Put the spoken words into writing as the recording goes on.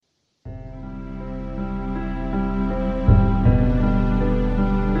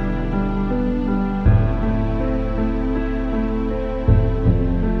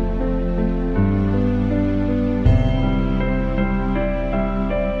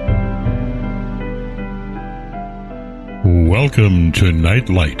Welcome to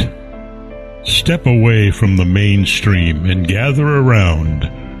Nightlight. Step away from the mainstream and gather around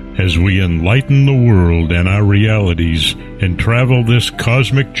as we enlighten the world and our realities and travel this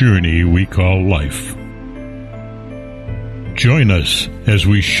cosmic journey we call life. Join us as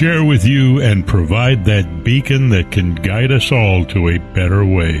we share with you and provide that beacon that can guide us all to a better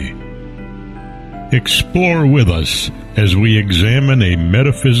way. Explore with us as we examine a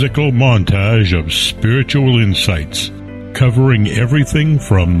metaphysical montage of spiritual insights, covering everything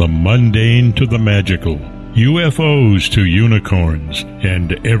from the mundane to the magical, UFOs to unicorns,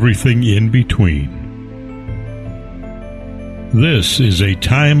 and everything in between. This is a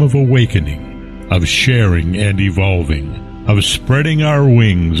time of awakening, of sharing and evolving, of spreading our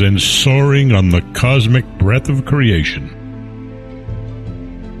wings and soaring on the cosmic breath of creation.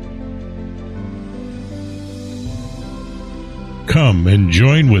 Come and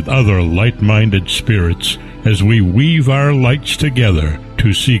join with other light-minded spirits as we weave our lights together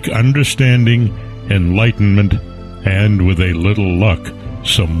to seek understanding, enlightenment, and, with a little luck,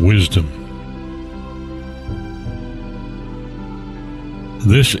 some wisdom.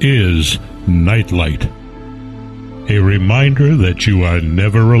 This is Nightlight, a reminder that you are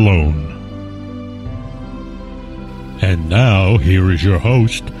never alone. And now, here is your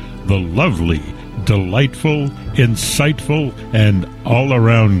host, the lovely, delightful, insightful, and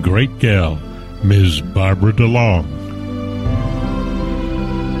all-around great gal, Ms. Barbara DeLong.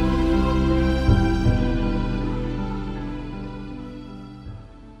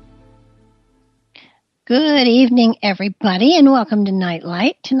 Good evening, everybody, and welcome to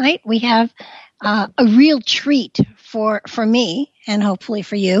Nightlight. Tonight we have a real treat for me, and hopefully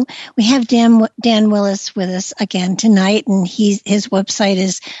for you. We have Dan Willis with us again tonight, and his website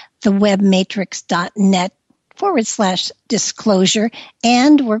is thewebmatrix.net/disclosure,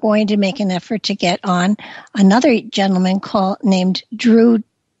 and we're going to make an effort to get on another gentleman named Drew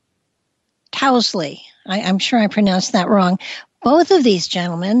Tousley. I'm sure I pronounced that wrong. Both of these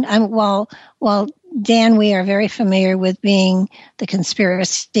gentlemen, while Dan, we are very familiar with being the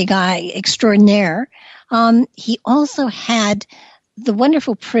conspiracy guy extraordinaire, he also had the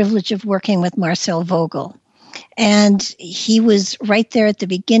wonderful privilege of working with Marcel Vogel. And he was right there at the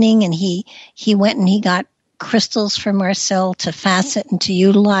beginning, and he went and he got crystals for Marcel to facet and to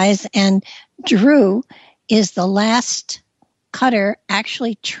utilize. And Drew is the last cutter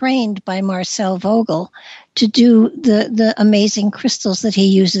actually trained by Marcel Vogel to do the amazing crystals that he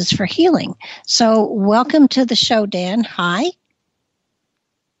uses for healing. So welcome to the show, Dan. Hi.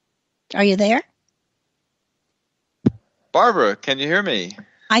 Are you there? Barbara, can you hear me?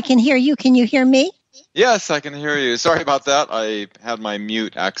 I can hear you. Can you hear me? Yes, I can hear you. Sorry about that. I had my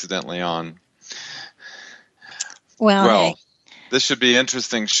mute accidentally on. Well, hey. This should be an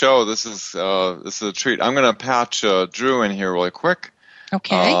interesting show. This is a treat. I'm going to patch Drew in here really quick.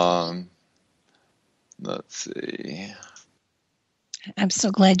 Okay. Let's see. I'm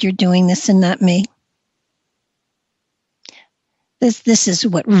so glad you're doing this and not me. This is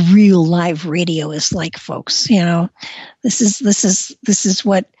what real live radio is like, folks. You know, this is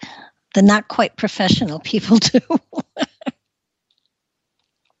what the not quite professional people do.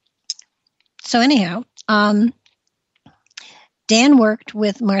 So anyhow, Dan worked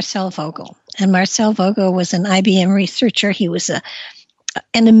with Marcel Vogel, and Marcel Vogel was an IBM researcher. He was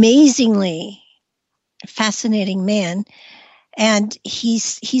an amazingly fascinating man, and he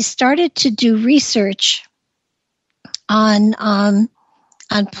started to do research on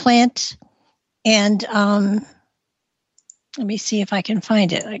plant and let me see if I can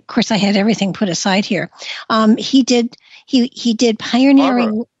find it. Of course, I had everything put aside here. He did pioneering.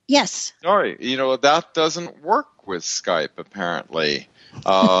 Barbara, yes. Sorry, that doesn't work with Skype apparently.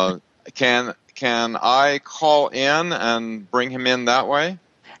 Can I call in and bring him in that way?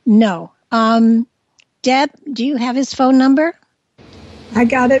 No. Deb, do you have his phone number? I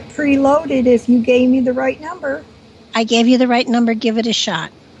got it preloaded if you gave me the right number. I gave you the right number. Give it a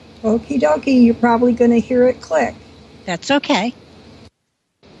shot. Okie dokie. You're probably going to hear it click. That's okay.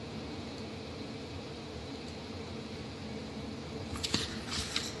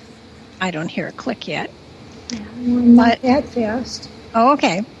 I don't hear a click yet. Not that fast. Oh,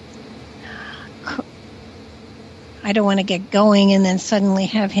 okay. I don't want to get going and then suddenly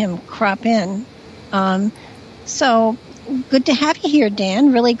have him crop in. So good to have you here,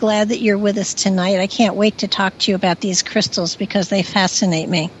 Dan. Really glad that you're with us tonight. I can't wait to talk to you about these crystals because they fascinate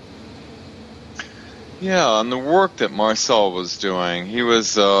me. Yeah, and the work that Marcel was doing, he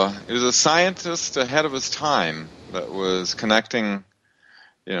was a scientist ahead of his time that was connecting,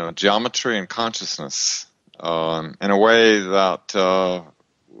 geometry and consciousness in a way that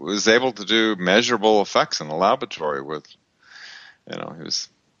was able to do measurable effects in the laboratory with He was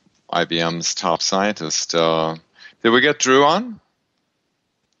IBM's top scientist. Did we get Drew on?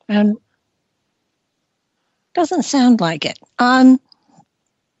 Doesn't sound like it. I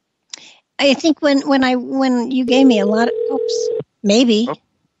think when you gave me a lot of maybe.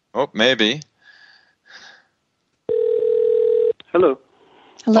 Maybe. Hello.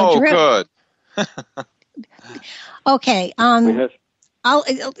 Hello, Drew. Good. Okay.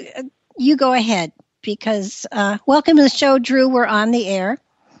 You go ahead because welcome to the show, Drew. We're on the air.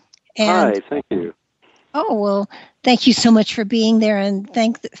 And, hi. Thank you. Oh well, thank you so much for being there, and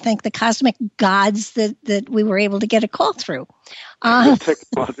thank the cosmic gods that we were able to get a call through.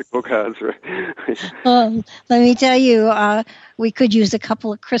 Technological gods, right? Let me tell you, we could use a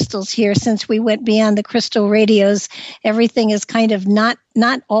couple of crystals here since we went beyond the crystal radios. Everything is kind of not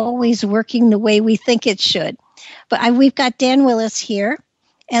always working the way we think it should. But we've got Dan Willis here,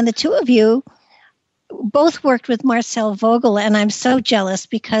 and the two of you both worked with Marcel Vogel, and I'm so jealous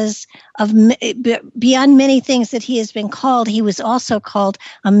because of beyond many things that he has been called, he was also called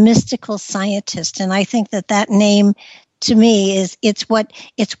a mystical scientist, and I think that name, to me, it's what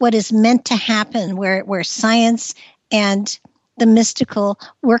is meant to happen, where science and the mystical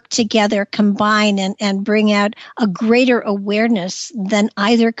work together, combine, and bring out a greater awareness than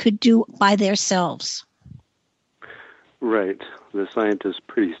either could do by themselves. Right, the scientist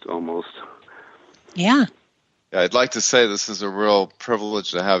priest almost. Yeah. I'd like to say this is a real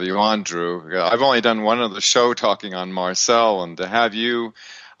privilege to have you on, Drew. I've only done one other show talking on Marcel, and to have you,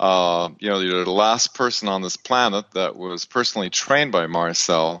 you're the last person on this planet that was personally trained by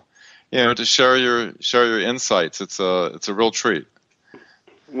Marcel, to share your insights. It's a real treat.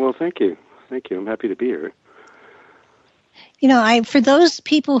 Well, thank you. I'm happy to be here. For those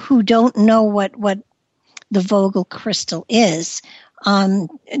people who don't know what the Vogel crystal is,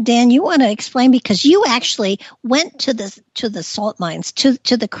 Dan, you want to explain, because you actually went to the salt mines,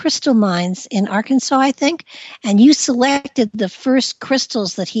 to the crystal mines in Arkansas, I think, and you selected the first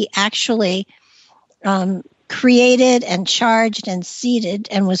crystals that he actually created and charged and seeded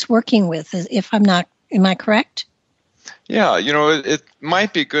and was working with. Am I correct? Yeah, it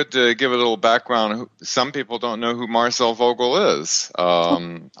might be good to give a little background. Some people don't know who Marcel Vogel is.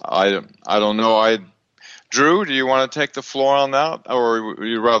 I don't know. Drew, do you want to take the floor on that, or would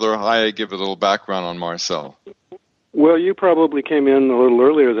you rather I give a little background on Marcel? Well, you probably came in a little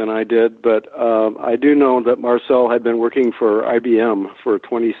earlier than I did, but I do know that Marcel had been working for IBM for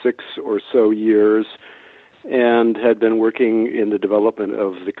 26 or so years and had been working in the development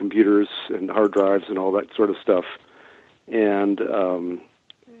of the computers and hard drives and all that sort of stuff. And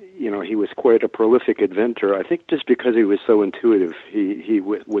he was quite a prolific inventor. I think just because he was so intuitive, he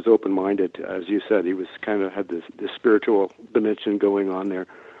was open-minded. As you said, he was kind of had this spiritual dimension going on there.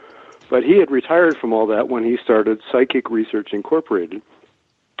 But he had retired from all that when he started Psychic Research Incorporated,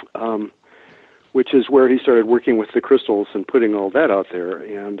 which is where he started working with the crystals and putting all that out there.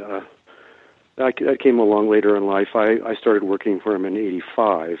 And that came along later in life. I started working for him in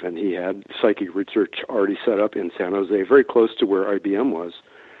 '85, and he had Psychic Research already set up in San Jose, very close to where IBM was.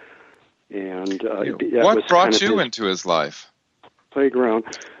 And what brought you into his life? Playground.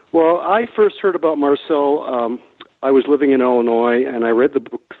 Well, I first heard about Marcel. I was living in Illinois, and I read the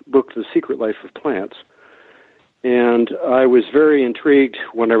book The Secret Life of Plants. And I was very intrigued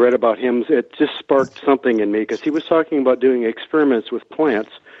when I read about him. It just sparked something in me, because he was talking about doing experiments with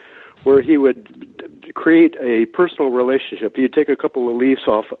plants where he would create a personal relationship. He'd take a couple of leaves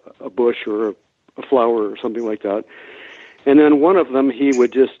off a bush or a flower or something like that, and then one of them he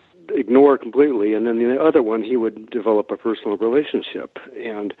would just ignore completely, and then the other one he would develop a personal relationship.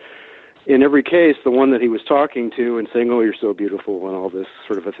 And in every case, the one that he was talking to and saying, "Oh, you're so beautiful," and all this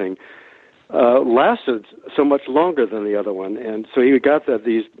sort of a thing, lasted so much longer than the other one. And so he got that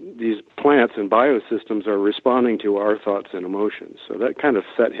these plants and biosystems are responding to our thoughts and emotions. So that kind of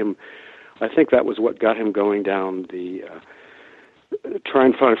set him, I think that was what got him going down the try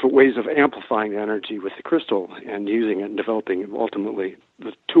and find ways of amplifying energy with the crystal and using it and developing ultimately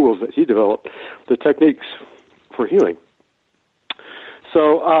the tools that he developed, the techniques for healing.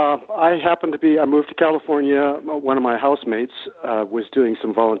 So I moved to California. One of my housemates was doing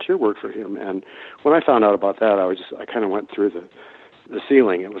some volunteer work for him, and when I found out about that, I kind of went through the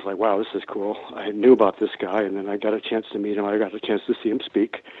ceiling. It was like, wow, this is cool. I knew about this guy, and then I got a chance to meet him. I got a chance to see him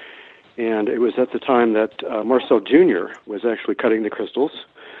speak. And it was at the time that Marcel Jr. was actually cutting the crystals.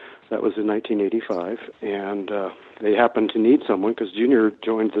 That was in 1985, and they happened to need someone because Jr.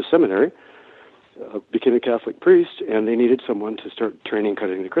 joined the seminary, became a Catholic priest, and they needed someone to start training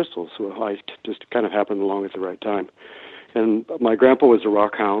cutting the crystals. So I just kind of happened along at the right time. And my grandpa was a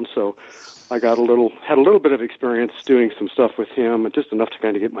rock hound, so I had a little bit of experience doing some stuff with him, just enough to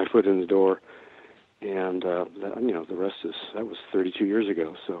kind of get my foot in the door. And the rest that was 32 years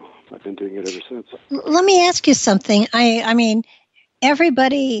ago. So I've been doing it ever since. Let me ask you something. I mean,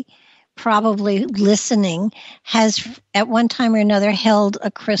 everybody probably listening has at one time or another held a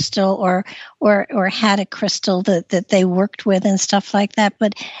crystal or had a crystal that they worked with and stuff like that.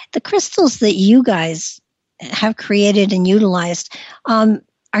 But the crystals that you guys have created and utilized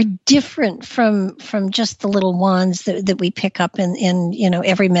are different from just the little wands that we pick up in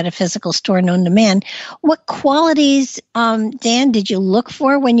every metaphysical store known to man. What qualities, Dan, did you look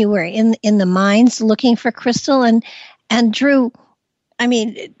for when you were in the mines looking for crystal? And Drew, I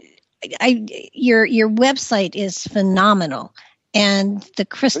mean, your website is phenomenal, and the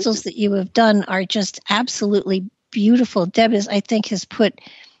crystals that you have done are just absolutely beautiful. Deb I think has put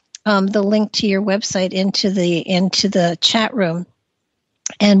the link to your website into the chat room,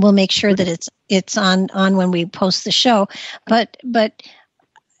 and we'll make sure that it's on when we post the show. But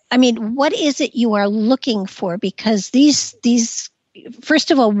I mean, what is it you are looking for? Because these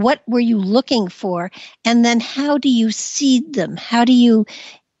first of all, what were you looking for, and then how do you seed them? How do you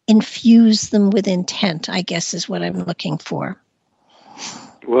infuse them with intent, I guess, is what I'm looking for.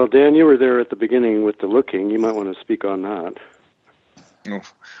 Well, Dan, you were there at the beginning with the looking. You might want to speak on that.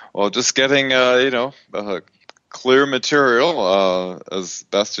 Well, just getting, clear material as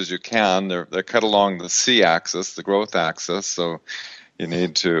best as you can. They're cut along the C-axis, the growth axis, so you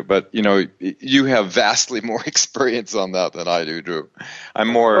need to. But, you have vastly more experience on that than I do, Drew. I'm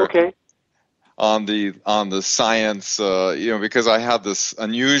more... Okay. On the science, because I had this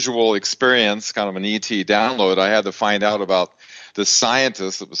unusual experience, kind of an ET download. I had to find out about the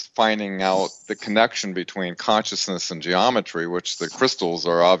scientist that was finding out the connection between consciousness and geometry, which the crystals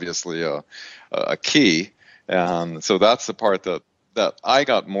are obviously a key. And so that's the part that I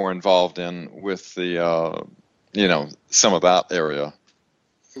got more involved in with the, some of that area.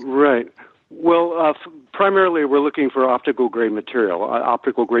 Right. Well, primarily we're looking for optical grade material.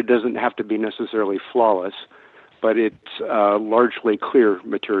 Optical grade doesn't have to be necessarily flawless, but it's largely clear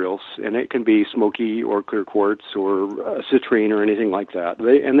materials, and it can be smoky or clear quartz or citrine or anything like that.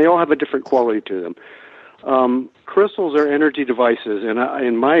 They all have a different quality to them. Crystals are energy devices, and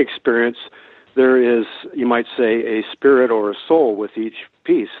in my experience, there is, you might say, a spirit or a soul with each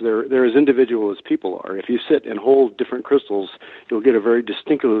piece. They're as individual as people are. If you sit and hold different crystals, you'll get a very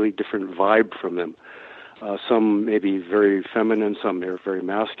distinctly different vibe from them. Some may be very feminine, some are very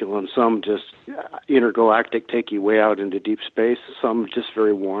masculine, some just intergalactic, take you way out into deep space, some just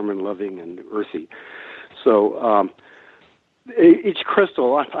very warm and loving and earthy. So each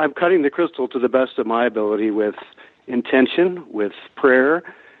crystal, I'm cutting the crystal to the best of my ability with intention, with prayer,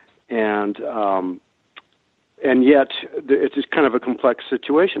 and yet it's just kind of a complex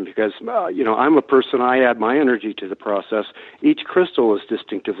situation because, I'm a person, I add my energy to the process. Each crystal is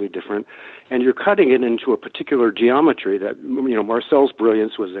distinctively different, and you're cutting it into a particular geometry that, Marcel's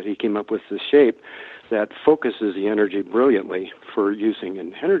brilliance was that he came up with this shape that focuses the energy brilliantly for using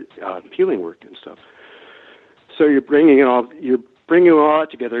in healing work and stuff. So you're bringing it all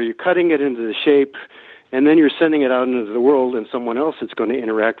together, you're cutting it into the shape, and then you're sending it out into the world, and someone else is going to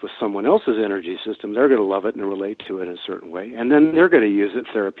interact with someone else's energy system. They're going to love it and relate to it in a certain way, and then they're going to use it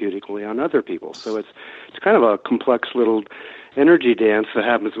therapeutically on other people. So it's kind of a complex little energy dance that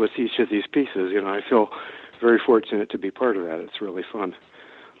happens with each of these pieces. I feel very fortunate to be part of that. It's really fun.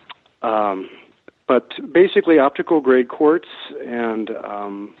 But basically, optical grade quartz, and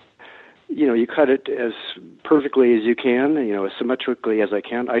you cut it as perfectly as you can, as symmetrically as I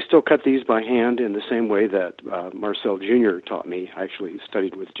can. I still cut these by hand in the same way that Marcel Jr. taught me. I actually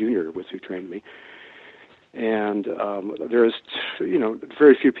studied with Jr., who trained me. And there's,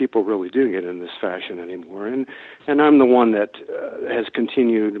 very few people really doing it in this fashion anymore. And I'm the one that has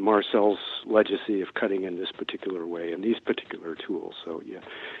continued Marcel's legacy of cutting in this particular way and these particular tools. So,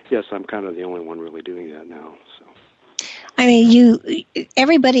 yes, I'm kind of the only one really doing that now, so. I mean,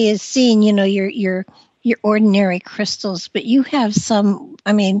 everybody is seeing, your ordinary crystals, but you have some,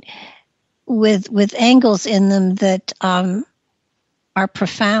 I mean, with angles in them that are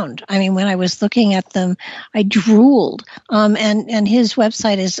profound. I mean, when I was looking at them, I drooled. And his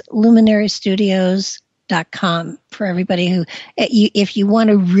website is luminarystudios.com for everybody who, if you want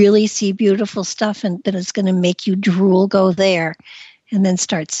to really see beautiful stuff and that is going to make you drool, go there and then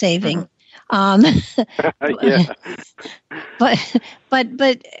start saving. Yeah. But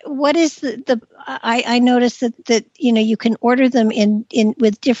what is the I noticed that you can order them in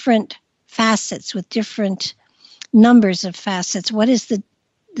with different facets, with different numbers of facets. What is the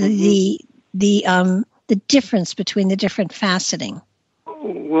difference between the different faceting?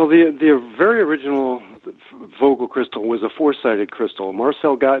 Well, the very original Vogel crystal was a four-sided crystal.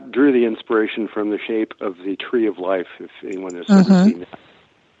 Marcel drew the inspiration from the shape of the tree of life, if anyone has ever seen that.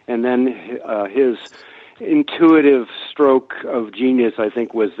 And then his intuitive stroke of genius, I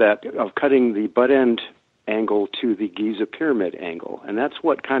think, was that of cutting the butt end angle to the Giza pyramid angle, and that's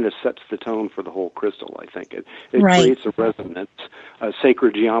what kind of sets the tone for the whole crystal. I think it creates a resonance, a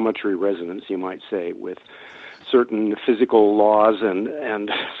sacred geometry resonance, you might say, with certain physical laws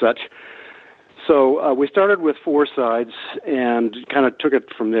and such. So we started with four sides and kind of took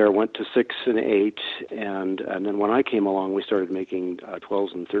it from there, went to 6 and 8, and then when I came along, we started making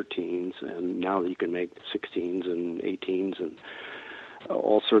 12s and 13s, and now you can make 16s and 18s and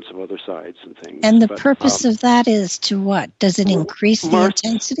all sorts of other sides and things. And the purpose of that is to what? Does it increase the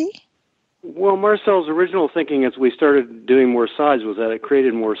intensity? Well, Marcel's original thinking as we started doing more sides was that it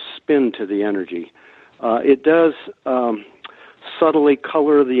created more spin to the energy. It does subtly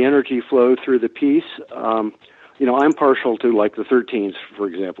color the energy flow through the piece. I'm partial to like the 13s, for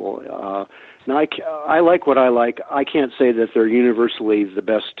example. Now, I like what I like. I can't say that they're universally the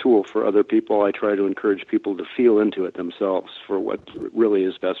best tool for other people. I try to encourage people to feel into it themselves for what really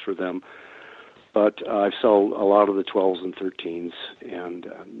is best for them. But I sell a lot of the 12s and 13s, and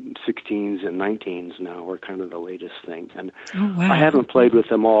 16s and 19s now are kind of the latest thing. And I haven't played with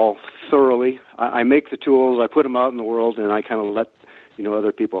them all thoroughly. I make the tools, I put them out in the world, and I kind of let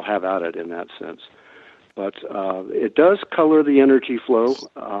other people have at it in that sense. But it does color the energy flow.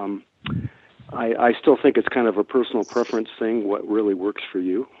 I still think it's kind of a personal preference thing, what really works for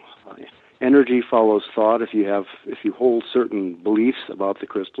you. Energy follows thought. If you hold certain beliefs about the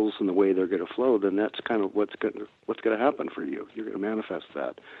crystals and the way they're going to flow, then that's kind of what's going to happen for you. You're going to manifest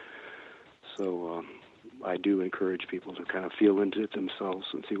that. So I do encourage people to kind of feel into it themselves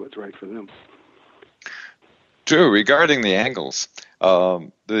and see what's right for them. Drew, regarding the angles,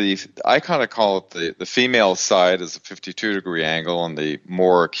 I kind of call it the female side is a 52-degree angle, and the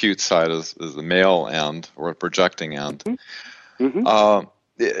more acute side is the male end or projecting end. Mm-hmm.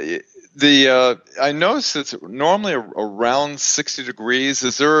 I noticed it's normally around 60 degrees.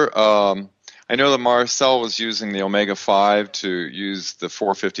 Is there? I know that Marcel was using the omega-5 to use the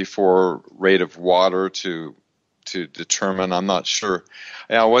 454 rate of water to determine. I'm not sure.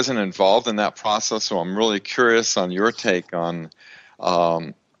 I wasn't involved in that process, so I'm really curious on your take on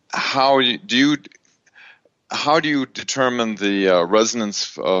how do you determine the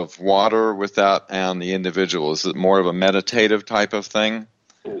resonance of water with that and the individual? Is it more of a meditative type of thing?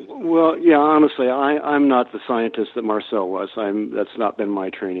 Well, yeah, honestly, I'm not the scientist that Marcel was. That's not been my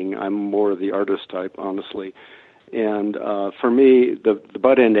training. I'm more the artist type, honestly. And for me, the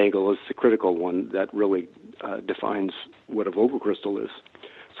butt end angle is the critical one that really defines what a Vogel crystal is.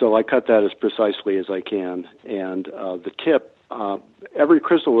 So I cut that as precisely as I can. And the tip, every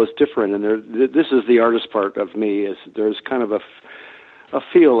crystal is different, and this is the artist part of me, is there's kind of a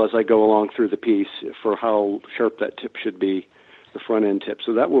feel as I go along through the piece for how sharp that tip should be, the front end tip.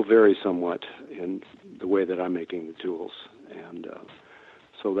 So that will vary somewhat in the way that I'm making the tools. And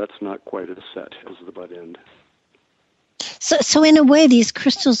so that's not quite as set as the butt end. So in a way, these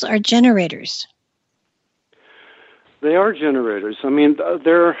crystals are generators. They are generators. I mean,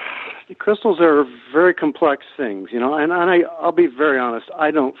 the crystals are very complex things, and I'll be very honest,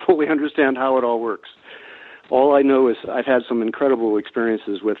 I don't fully understand how it all works. All I know is I've had some incredible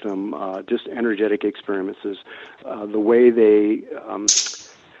experiences with them, just energetic experiences, the way they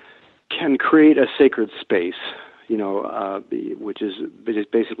can create a sacred space, which is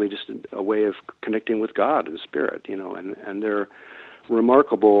basically just a way of connecting with God and Spirit, and they're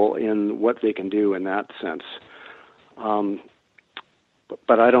remarkable in what they can do in that sense.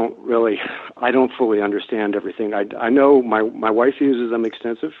 But I don't fully understand everything. I know my wife uses them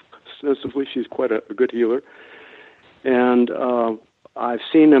extensively. She's quite a good healer. And I've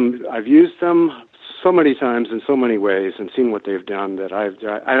seen them, I've used them so many times in so many ways and seen what they've done that I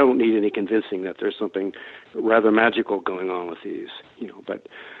don't need any convincing that there's something rather magical going on with these, but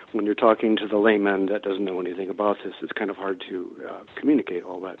when you're talking to the layman that doesn't know anything about this, it's kind of hard to communicate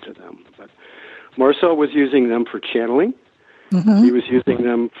all that to them. But Marcel was using them for channeling. Mm-hmm. He was using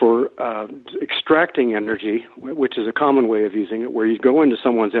them for extracting energy, which is a common way of using it, where you go into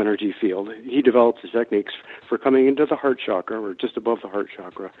someone's energy field. He developed the techniques for coming into the heart chakra, or just above the heart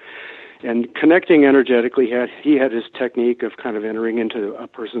chakra, and connecting energetically. He had his technique of kind of entering into a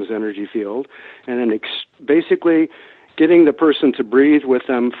person's energy field, and then basically getting the person to breathe with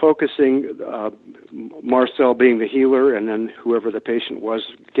them, focusing, Marcel being the healer, and then whoever the patient was,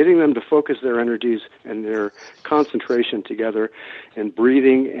 getting them to focus their energies and their concentration together, and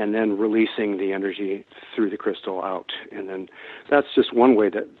breathing, and then releasing the energy through the crystal out. And then that's just one way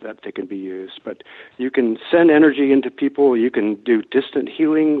that they can be used. But you can send energy into people. You can do distant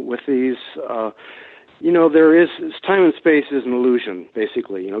healing with these. Time and space is an illusion,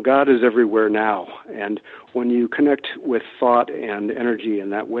 basically. God is everywhere now. And when you connect with thought and energy in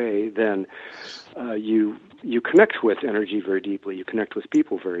that way, then you connect with energy very deeply. You connect with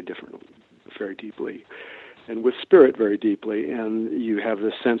people very deeply, and with spirit very deeply. And you have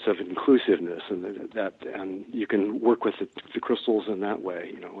this sense of inclusiveness, and you can work with the crystals in that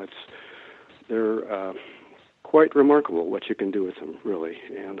way. They're quite remarkable what you can do with them, really.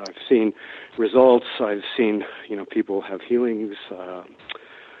 And I've seen results. I've seen, people have healings.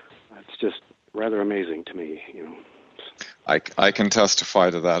 It's just rather amazing to me, I can testify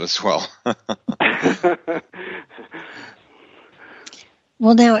to that as well.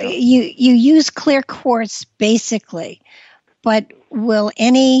 Well, now, you use clear quartz, basically, but will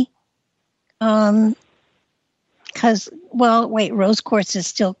any, rose quartz is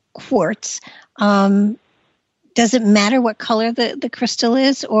still quartz. Does it matter what color the crystal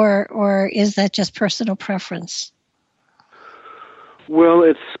is, or is that just personal preference? Well,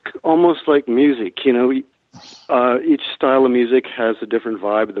 it's almost like music. Each style of music has a different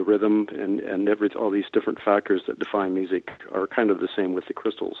vibe, the rhythm, and all these different factors that define music are kind of the same with the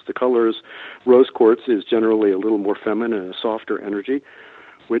crystals. The colors, rose quartz is generally a little more feminine and a softer energy,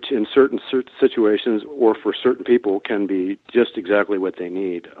 which in certain situations or for certain people can be just exactly what they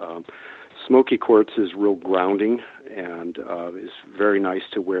need. Smoky quartz is real grounding and is very nice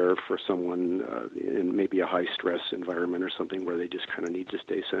to wear for someone in maybe a high-stress environment or something where they just kind of need to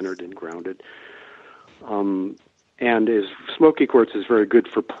stay centered and grounded. Smoky quartz is very good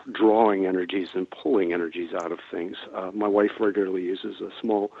for drawing energies and pulling energies out of things. My wife regularly uses a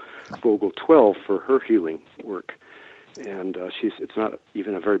small Vogel 12 for her healing work. And it's not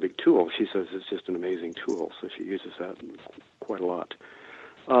even a very big tool. She says it's just an amazing tool, so she uses that quite a lot.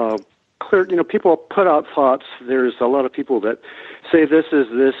 People put out thoughts. There's a lot of people that say this is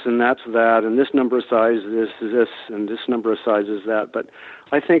this and that's that, and this number of size this is this, and this number of size is that. But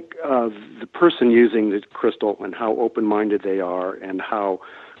I think the person using the crystal and how open-minded they are and how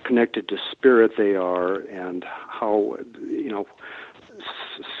connected to spirit they are and how,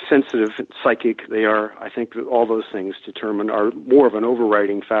 sensitive, psychic they are, I think that all those things are more of an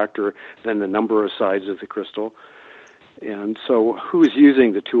overriding factor than the number of sides of the crystal. And so who's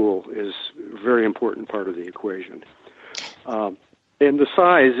using the tool is a very important part of the equation. And the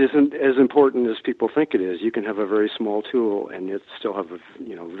size isn't as important as people think it is. You can have a very small tool and yet still have a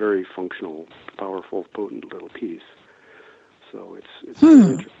very functional, powerful, potent little piece. So it's very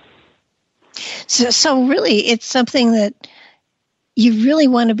interesting. So really it's something that you really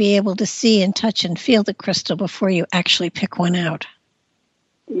want to be able to see and touch and feel the crystal before you actually pick one out.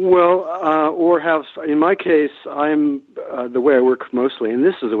 Well, in my case, I'm the way I work mostly, and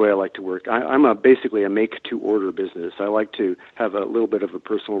this is the way I like to work. I'm basically a make-to-order business. I like to have a little bit of a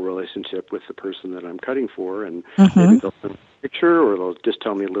personal relationship with the person that I'm cutting for, and maybe they'll send a picture, or they'll just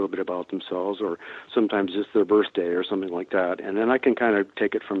tell me a little bit about themselves, or sometimes it's their birthday or something like that, and then I can kind of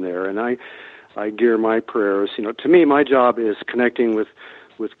take it from there. And I gear my prayers. To me, my job is connecting with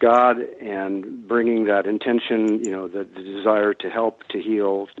God and bringing that intention, the desire to help, to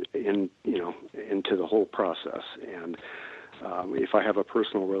heal, into the whole process. And if I have a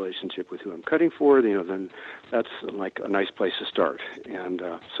personal relationship with who I'm cutting for, then that's like a nice place to start. And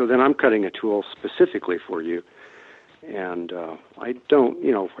so then I'm cutting a tool specifically for you. And I don't,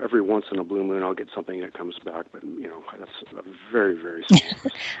 every once in a blue moon I'll get something that comes back, but that's a very, very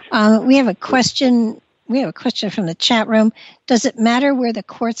small. We have a question. We have a question from the chat room. Does it matter where the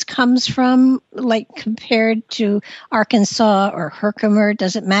quartz comes from, like compared to Arkansas or Herkimer?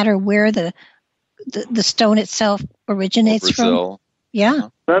 Does it matter where the stone itself originates Brazil. from? Yeah,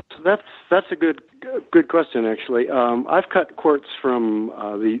 that's a good question, actually. I've cut quartz from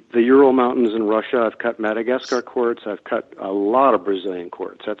the Ural Mountains in Russia. I've cut Madagascar quartz. I've cut a lot of Brazilian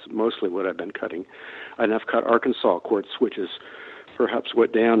quartz. That's mostly what I've been cutting. And I've cut Arkansas quartz, which is perhaps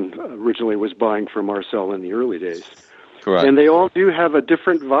what Dan originally was buying from Marcel in the early days. Correct. And they all do have a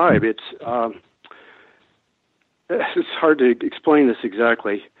different vibe. It's hard to explain this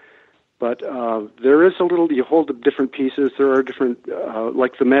exactly, but there is a little, you hold the different pieces. There are different,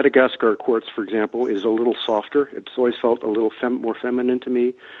 like the Madagascar quartz, for example, is a little softer. It's always felt a little more feminine to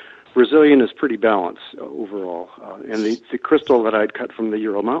me. Brazilian is pretty balanced overall. And the crystal that I'd cut from the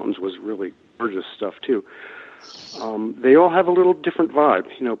Ural Mountains was really gorgeous stuff, too. They all have a little different vibe,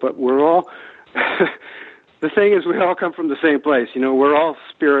 but we're all, the thing is we all come from the same place, we're all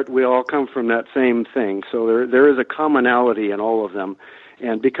spirit, we all come from that same thing. So there is a commonality in all of them.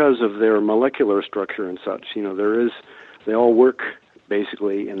 And because of their molecular structure and such, they all work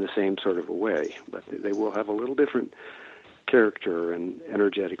basically in the same sort of a way, but they will have a little different character and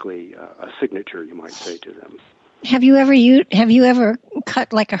energetically a signature, you might say, to them. Have you ever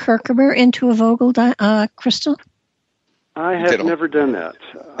cut like a Herkimer into a Vogel crystal? I have never done that.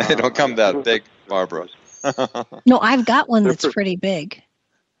 They don't come that big, Barbara. No, I've got one that's pretty big.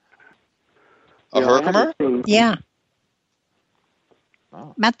 A Herkimer? Yeah.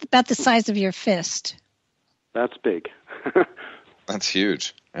 Oh. About the size of your fist. That's big. That's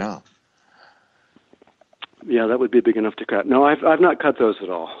huge. Yeah. Yeah, that would be big enough to cut. No, I've not cut those at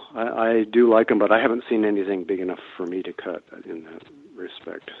all. I do like them, but I haven't seen anything big enough for me to cut in that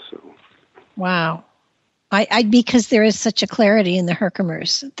respect. So. Wow. I because there is such a clarity in the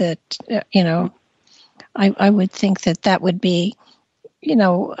Herkimers that I would think that would be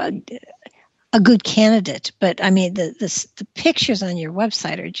a good candidate. But I mean the pictures on your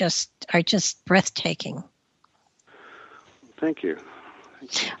website are just breathtaking. Thank you.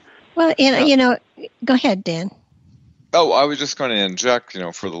 Well, go ahead, Dan. Oh, I was just going to inject,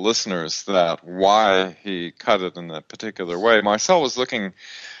 for the listeners, that why he cut it in that particular way. Marcel was looking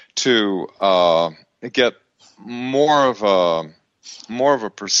to get more of a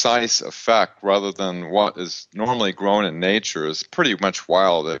precise effect rather than what is normally grown in nature is pretty much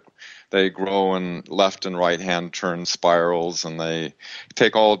wild. They grow in left and right hand turn spirals, and they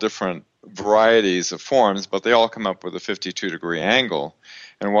take all different varieties of forms, but they all come up with a 52-degree angle.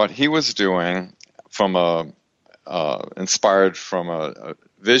 And what he was doing, inspired from a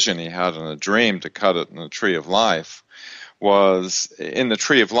vision he had in a dream to cut it in the Tree of Life, was in the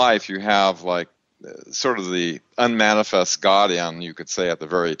Tree of Life you have like sort of the unmanifest Guardian, you could say, at the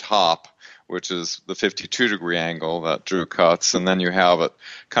very top, which is the 52-degree angle that Drew cuts, and then you have it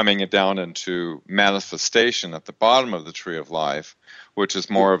coming down into manifestation at the bottom of the Tree of Life, which is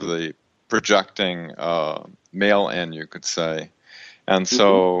more of the projecting male end, you could say. And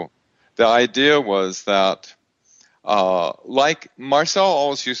so the idea was that, like Marcel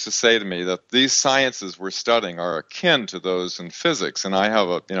always used to say to me, that these sciences we're studying are akin to those in physics, and I have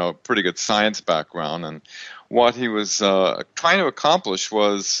a pretty good science background. And what he was trying to accomplish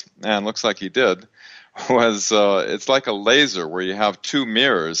was, and looks like he did, was it's like a laser where you have two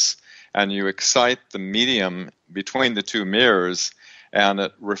mirrors, and you excite the medium between the two mirrors, and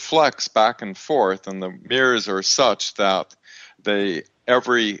it reflects back and forth, and the mirrors are such that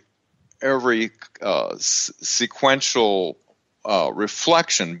every sequential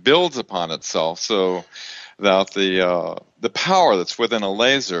reflection builds upon itself, so that the power that's within a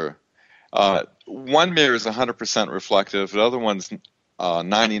laser, one mirror is 100% reflective, the other one's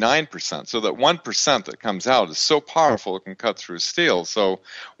 99%, so that 1% that comes out is so powerful it can cut through steel. So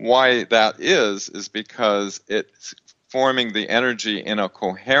why that is because it's forming the energy in a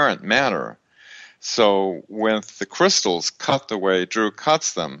coherent manner. So with the crystals cut the way Drew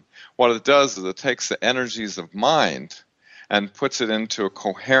cuts them, what it does is it takes the energies of mind and puts it into a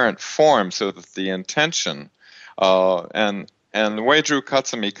coherent form so that the intention, and the way Drew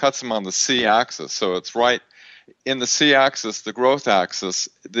cuts them, he cuts them on the C-axis. So it's right in the C-axis, the growth axis,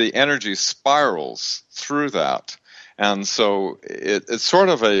 the energy spirals through that. And so it's sort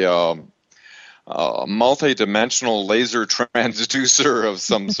of a multi-dimensional laser transducer of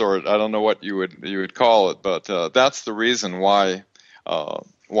some sort. I don't know what you would call it, but that's the reason why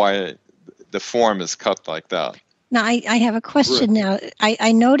the form is cut like that. Now, I have a question now.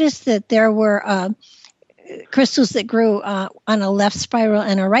 I noticed that there were crystals that grew on a left spiral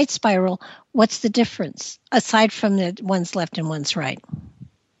and a right spiral. What's the difference, aside from the one's left and one's right?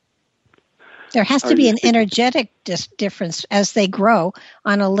 There has to be an energetic difference as they grow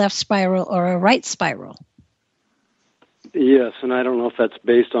on a left spiral or a right spiral. Yes, and I don't know if that's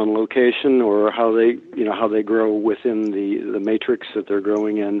based on location or how they grow within the matrix that they're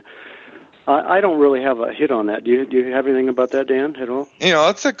growing in. I don't really have a hit on that. Do you have anything about that, Dan, at all?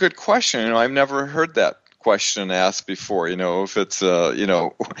 That's a good question. I've never heard that question asked before. If it's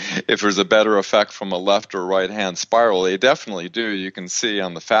if there's a better effect from a left or right hand spiral, they definitely do. You can see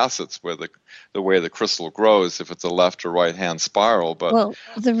on the facets where the way the crystal grows if it's a left or right hand spiral. But well,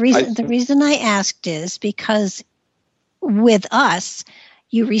 the reason I asked is because with us,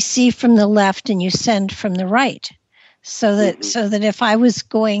 you receive from the left and you send from the right. so that if I was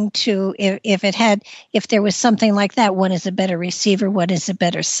going to, if there was something like that, one is a better receiver, one is a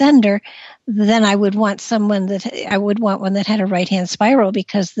better sender, then I would want one that had a right hand spiral,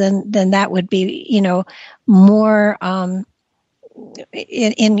 because then that would be, more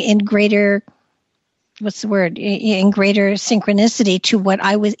in greater, what's the word, in greater synchronicity to what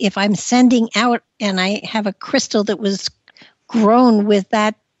I was, if I'm sending out and I have a crystal that was grown with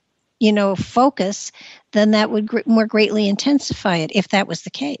that, focus, then that would more greatly intensify it, if that was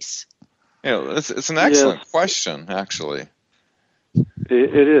the case. It's an excellent question, actually.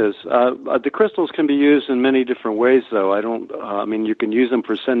 It is. The crystals can be used in many different ways, though. You can use them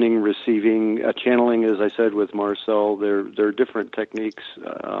for sending, receiving, channeling, as I said with Marcel. They're different techniques.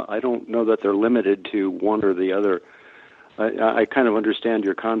 I don't know that they're limited to one or the other. I kind of understand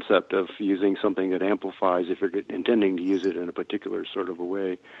your concept of using something that amplifies if you're intending to use it in a particular sort of a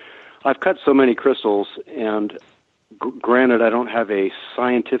way. I've cut so many crystals, and granted, I don't have a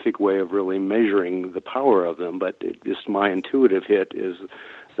scientific way of really measuring the power of them, but just my intuitive hit is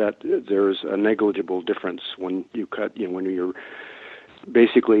that there's a negligible difference when you cut, when you're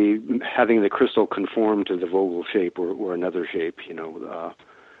basically having the crystal conform to the Vogel shape or another shape.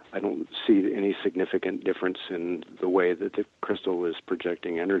 I don't see any significant difference in the way that the crystal is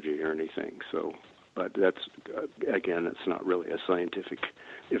projecting energy or anything. So, but that's, again, it's not really a scientific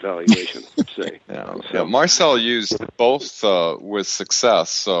evaluation, let's say. Marcel used both with success.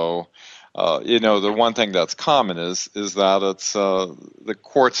 So, the one thing that's common is that it's the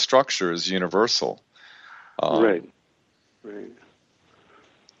quartz structure is universal. Right.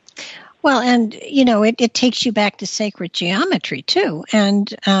 Well, and it takes you back to sacred geometry too,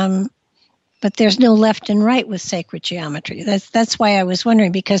 and but there's no left and right with sacred geometry. That's why I was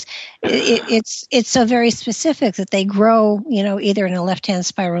wondering, because it's so very specific that they grow, either in a left-hand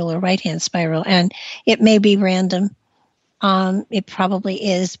spiral or right-hand spiral, and it may be random. It probably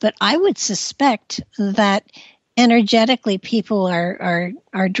is, but I would suspect that energetically people are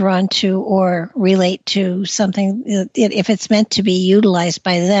drawn to or relate to something. If it's meant to be utilized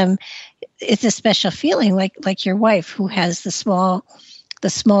by them, it's a special feeling, like your wife, who has the small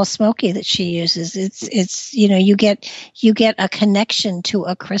smoky that she uses. It's you get a connection to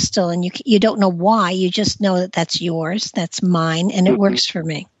a crystal, and you don't know why. You just know that that's yours, that's mine, and it works for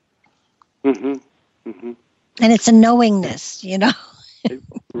me. Mm-hmm. Mm-hmm. And it's a knowingness,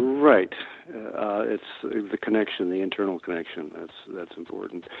 Right. It's the connection, the internal connection. That's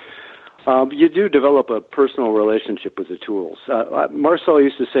important. You do develop a personal relationship with the tools. Marcel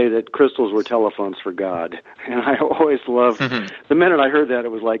used to say that crystals were telephones for God, and I always loved. The minute I heard that,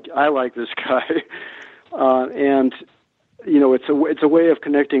 it was like, I like this guy, and it's a way of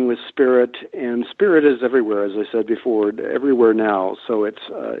connecting with spirit, and spirit is everywhere, as I said before, everywhere now. So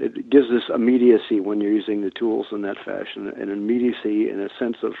it gives this immediacy when you're using the tools in that fashion, an immediacy and a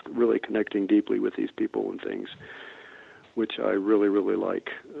sense of really connecting deeply with these people and things, which I really, really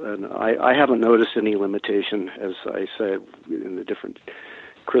like. And I haven't noticed any limitation, as I said, in the different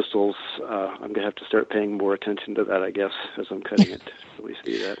crystals. I'm going to have to start paying more attention to that, I guess, as I'm cutting it, to really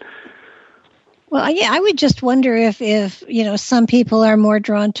see that. Well, yeah, I would just wonder if some people are more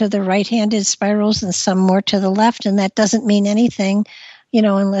drawn to the right-handed spirals and some more to the left, and that doesn't mean anything,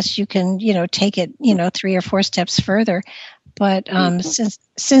 unless you can, take it, 3 or 4 steps further. But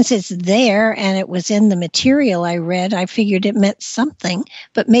since it's there and it was in the material I read, I figured it meant something.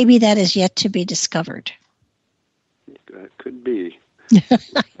 But maybe that is yet to be discovered. That could be.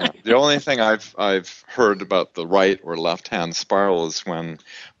 The only thing I've heard about the right or left-hand spiral is when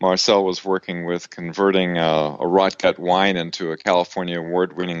Marcel was working with converting a Rotgut wine into a California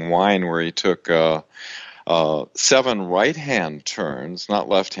award-winning wine, where he took 7 right-hand turns, not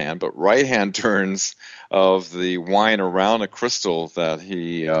left-hand, but right-hand turns of the wine around a crystal that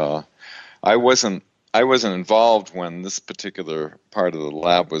he. I wasn't involved when this particular part of the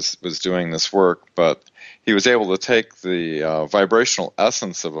lab was doing this work, but he was able to take the vibrational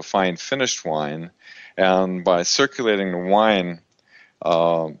essence of a fine finished wine, and by circulating the wine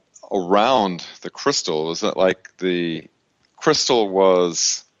around the crystal, it was like the crystal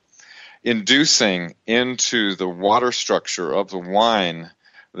was inducing into the water structure of the wine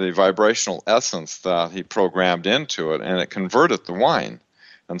the vibrational essence that he programmed into it, and it converted the wine.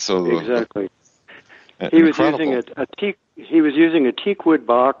 And so exactly. He was using a teak. He was using a teak wood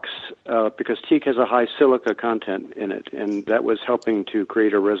box because teak has a high silica content in it, and that was helping to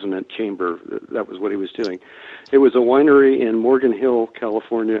create a resonant chamber. That was what he was doing. It was a winery in Morgan Hill,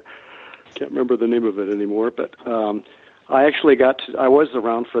 California. Can't remember the name of it anymore, but I actually I was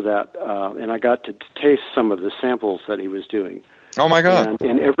around for that, and I got to taste some of the samples that he was doing. Oh my God!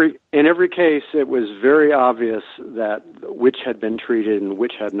 And in every case, it was very obvious that which had been treated and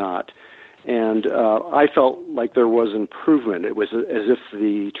which had not. And I felt like there was improvement. It was as if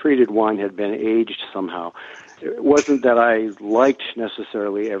the treated wine had been aged somehow. It wasn't that I liked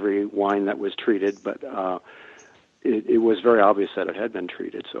necessarily every wine that was treated, but it was very obvious that it had been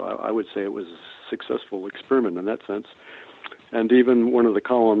treated. So I would say it was a successful experiment in that sense. And even one of the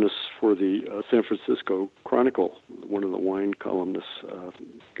columnists for the San Francisco Chronicle, one of the wine columnists,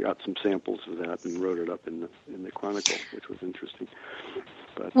 got some samples of that and wrote it up in the Chronicle, which was interesting.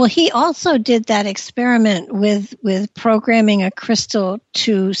 But, well, he also did that experiment with programming a crystal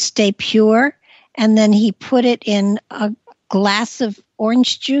to stay pure, and then he put it in a glass of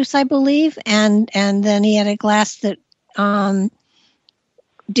orange juice, I believe, and then he had a glass that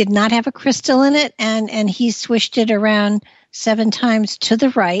did not have a crystal in it, and he swished it around 7 times to the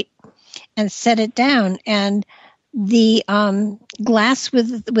right and set it down, and the glass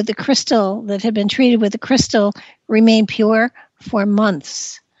with the crystal that had been treated with the crystal remained pure for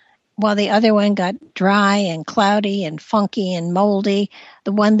months, while the other one got dry and cloudy and funky and moldy.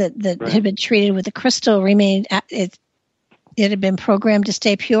 The one that right. had been treated with the crystal remained, it had been programmed to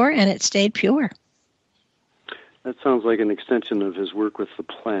stay pure, and it stayed pure. That sounds like an extension of his work with the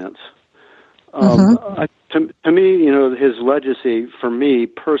plants. To me, his legacy, for me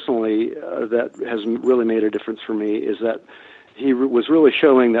personally, that has really made a difference for me, is that he was really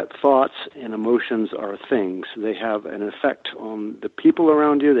showing that thoughts and emotions are things. They have an effect on the people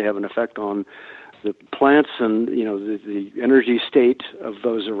around you. They have an effect on the plants and, the energy state of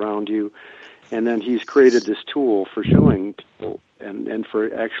those around you. And then he's created this tool for showing people and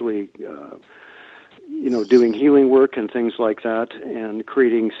for actually doing healing work and things like that, and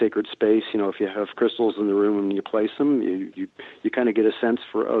creating sacred space. If you have crystals in the room and you place them, you kind of get a sense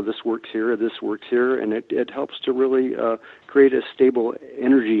for, oh, this works here, and it helps to really create a stable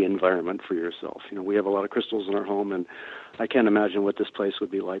energy environment for yourself. We have a lot of crystals in our home, and I can't imagine what this place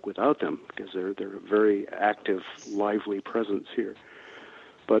would be like without them, because they're a very active, lively presence here.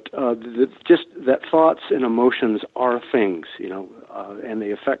 But just that thoughts and emotions are things, and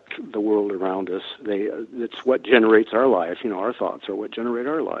they affect the world around us. It's what generates our life. Our thoughts are what generate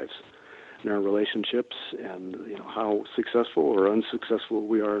our lives and our relationships, and how successful or unsuccessful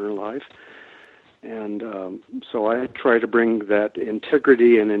we are in our life. And so I try to bring that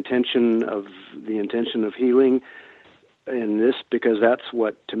integrity and intention of healing in this, because that's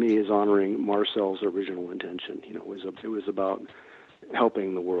what, to me, is honoring Marcel's original intention. It was about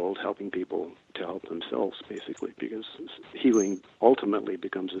helping the world, helping people to help themselves, basically, because healing ultimately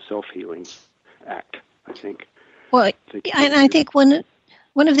becomes a self-healing act, I think. Well, and I think one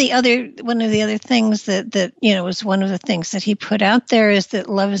of the other things that was one of the things that he put out there is that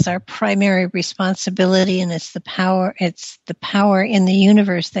love is our primary responsibility, and it's the power in the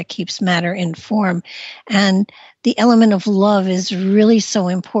universe that keeps matter in form. And the element of love is really so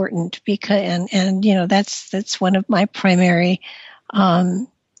important, because that's one of my primary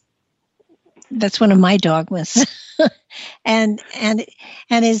that's one of my dogmas. and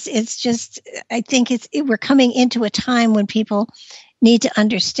it's just, I think we're coming into a time when people need to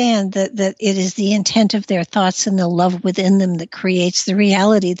understand that it is the intent of their thoughts and the love within them that creates the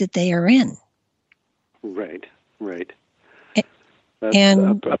reality that they are in. Right. That's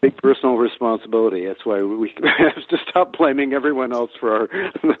a big personal responsibility. That's why we have to stop blaming everyone else for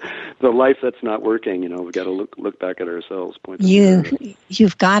the life that's not working. We've got to look back at ourselves.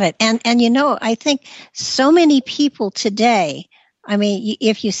 You've got it. And I think so many people today,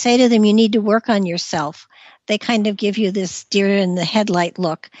 if you say to them you need to work on yourself, they kind of give you this deer in the headlight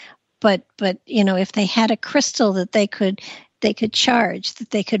look. But if they had a crystal that they could charge,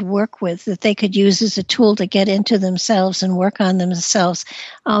 that they could work with, that they could use as a tool to get into themselves and work on themselves,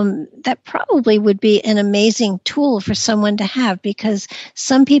 that probably would be an amazing tool for someone to have, because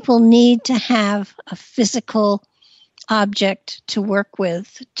some people need to have a physical object to work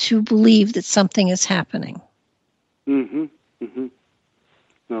with to believe that something is happening. No,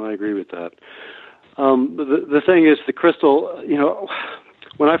 I agree with that. The thing is, the crystal,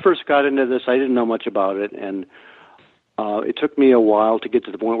 when I first got into this, I didn't know much about it, and it took me a while to get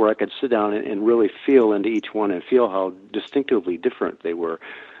to the point where I could sit down and really feel into each one and feel how distinctively different they were.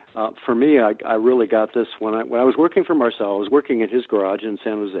 For me, I really got this when I was working for Marcel. I was working at his garage in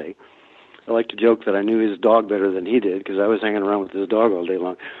San Jose. I like to joke that I knew his dog better than he did, because I was hanging around with his dog all day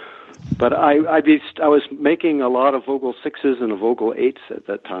long. But I was making a lot of Vogel 6s and Vogel 8s at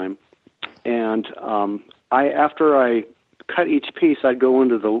that time. And after I cut each piece, I'd go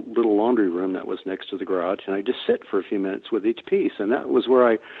into the little laundry room that was next to the garage, and I'd just sit for a few minutes with each piece. And that was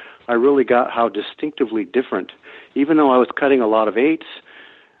where I really got how distinctively different, even though I was cutting a lot of 8s,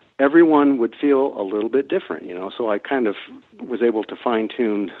 everyone would feel a little bit different, So I kind of was able to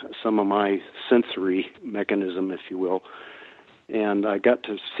fine-tune some of my sensory mechanism, if you will, and I got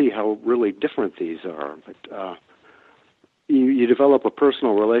to see how really different these are. But you develop a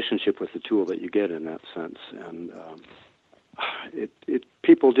personal relationship with the tool that you get in that sense, and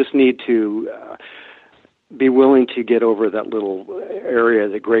people just need to be willing to get over that little area,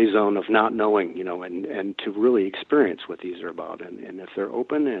 the gray zone of not knowing, and to really experience what these are about. And if they're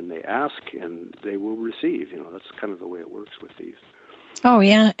open and they ask, and they will receive, that's kind of the way it works with these. Oh,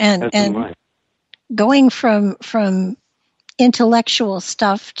 yeah. And going from intellectual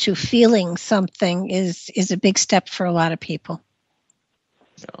stuff to feeling something is a big step for a lot of people.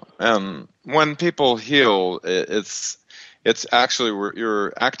 When people heal, it's actually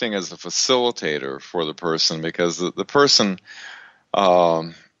you're acting as a facilitator for the person, because the person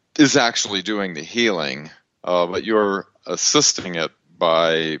is actually doing the healing, but you're assisting it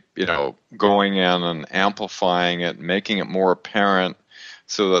by going in and amplifying it, making it more apparent,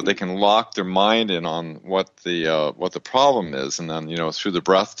 so that they can lock their mind in on what the problem is, and then through the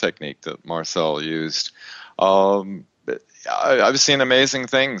breath technique that Marcel used, I've seen amazing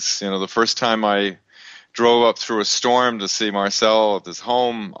things. The first time I drove up through a storm to see Marcel at his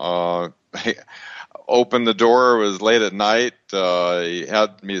home. I opened the door. It was late at night. He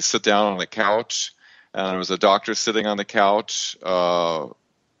had me sit down on the couch, and there was a doctor sitting on the couch,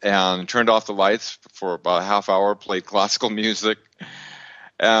 and turned off the lights for about a half hour, played classical music,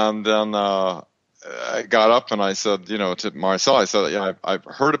 and then I got up and I said, to Marcel, I said, "Yeah, I've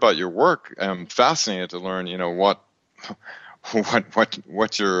heard about your work. I'm fascinated to learn,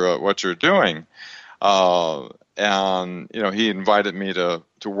 what you're doing." And he invited me to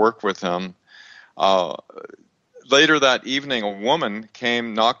work with him. Later that evening, a woman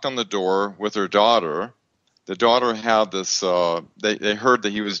knocked on the door with her daughter. The daughter had this, they heard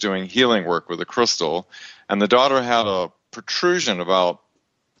that he was doing healing work with a crystal, and the daughter had a protrusion about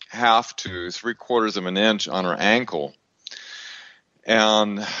 1/2 to 3/4 of an inch on her ankle.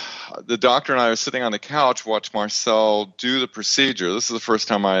 And the doctor and I were sitting on the couch, watched Marcel do the procedure. This is the first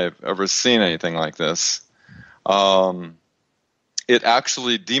time I've ever seen anything like this. It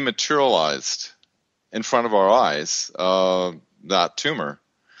actually dematerialized in front of our eyes, that tumor.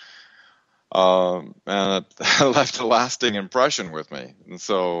 And it left a lasting impression with me. And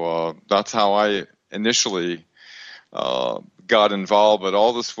so that's how I initially got involved. But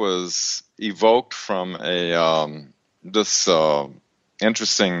all this was evoked from this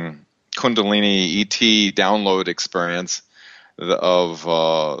interesting Kundalini ET download experience of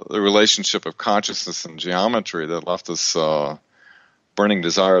the relationship of consciousness and geometry that left this burning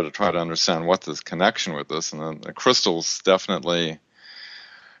desire to try to understand what this connection with this. And then the crystals definitely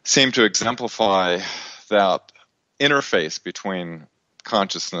seem to exemplify that interface between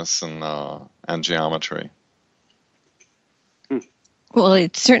consciousness and geometry. Well,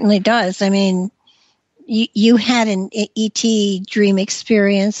 it certainly does. I mean, you had an ET dream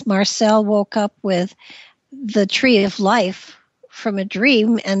experience. Marcel woke up with the tree of life from a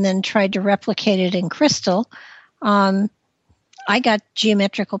dream and then tried to replicate it in crystal. I got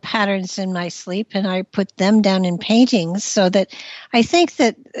geometrical patterns in my sleep, and I put them down in paintings, so that I think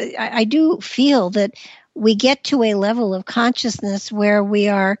that I do feel that we get to a level of consciousness where we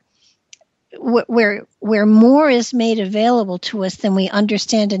are, where more is made available to us than we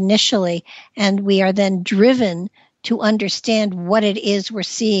understand initially, and we are then driven to understand what it is we're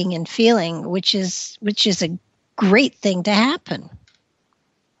seeing and feeling, which is a great thing to happen.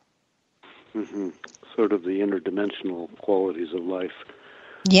 Mm-hmm. Sort of the interdimensional qualities of life,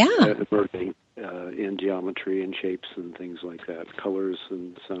 emerging in geometry and shapes and things like that, colors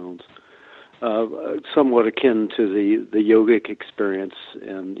and sounds. Somewhat akin to the yogic experience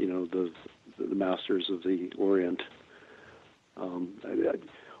and the masters of the Orient.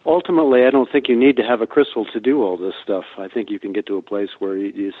 Ultimately, I don't think you need to have a crystal to do all this stuff. I think you can get to a place where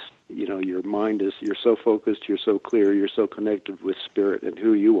your mind you're so focused, you're so clear, you're so connected with spirit and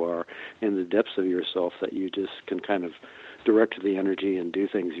who you are in the depths of yourself that you just can kind of direct the energy and do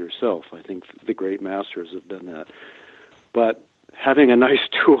things yourself. I think the great masters have done that. But having a nice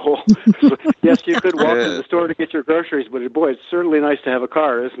tool, yes, you could walk to the store to get your groceries, but boy, it's certainly nice to have a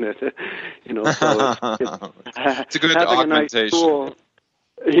car, isn't it? So it's a good augmentation. A nice tool,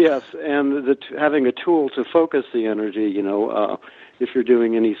 yes, and having a tool to focus the energy, if you're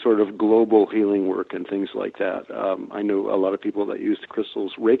doing any sort of global healing work and things like that. I know a lot of people that use the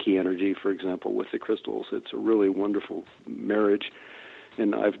crystals, Reiki energy, for example, with the crystals. It's a really wonderful marriage,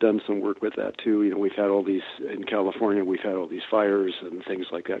 and I've done some work with that too. We've had all these in California. We've had all these fires and things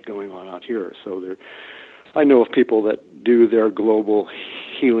like that going on out here. So I know of people that do their global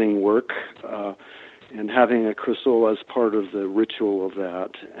healing work, and having a crystal as part of the ritual of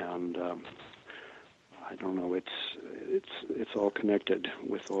that, and I don't know. It's all connected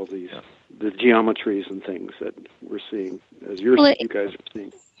with all these the geometries and things that we're seeing, as you guys are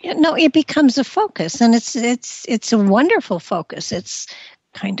seeing. No, it becomes a focus, and it's a wonderful focus. It's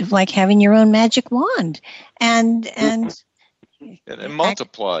kind of like having your own magic wand, and it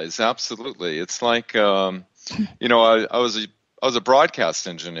multiplies absolutely. It's like I was a broadcast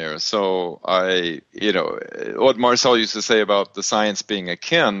engineer, so what Marcel used to say about the science being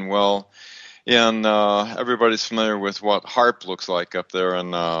akin. Well, everybody's familiar with what HAARP looks like up there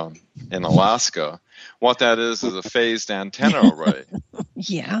in Alaska. What that is a phased antenna array.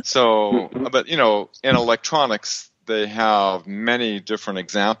 Yeah. So, but in electronics, they have many different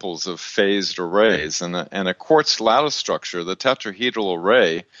examples of phased arrays, and a quartz lattice structure, the tetrahedral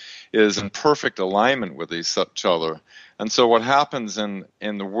array, is in perfect alignment with each other. And so what happens in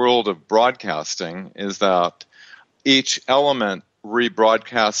the world of broadcasting is that each element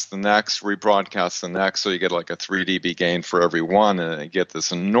rebroadcasts the next, so you get like a 3 dB gain for every one, and you get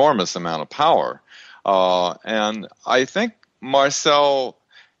this enormous amount of power. And I think Marcel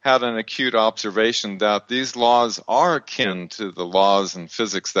had an acute observation that these laws are akin to the laws in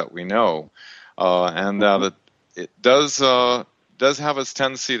physics that we know, and that it does have its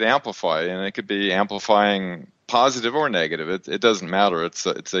tendency to amplify, and it could be amplifying positive or negative. It doesn't matter.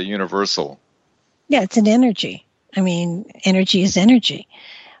 It's a universal. Yeah, it's an energy. I mean, energy is energy.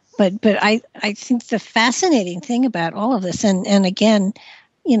 But I think the fascinating thing about all of this, and again,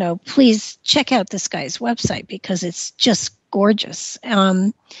 please check out this guy's website because it's just gorgeous.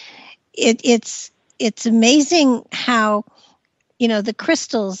 It's amazing how, the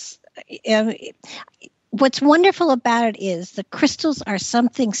crystals, what's wonderful about it is the crystals are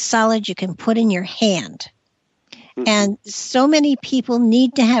something solid you can put in your hand. And so many people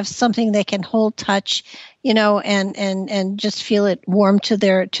need to have something they can hold, touch, and just feel it warm to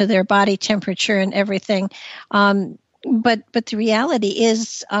their body temperature and everything. But the reality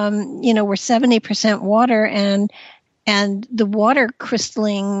is, we're 70% water, and the water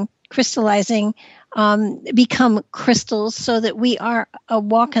crystallizing become crystals, so that we are a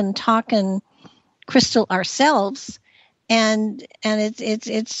walking, talking crystal ourselves. And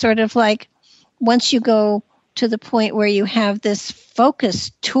it's sort of like once you go to the point where you have this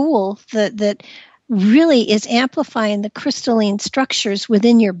focus tool that really is amplifying the crystalline structures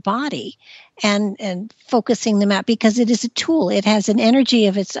within your body and focusing them out, because it is a tool. It has an energy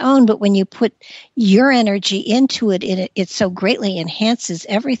of its own, but when you put your energy into it, it so greatly enhances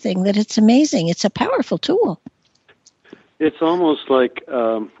everything that it's amazing. It's a powerful tool. It's almost like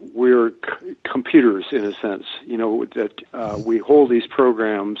we're computers in a sense, that we hold these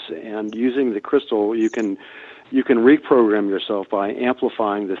programs, and using the crystal, you can reprogram yourself by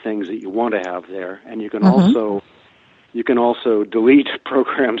amplifying the things that you want to have there, and you can also delete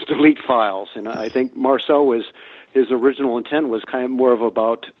programs, delete files. And I think Marcel his original intent was kind of more of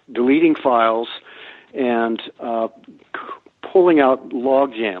about deleting files and pulling out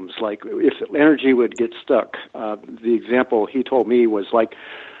log jams, like if energy would get stuck. The example he told me was like,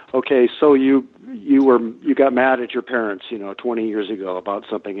 okay, so you got mad at your parents, 20 years ago about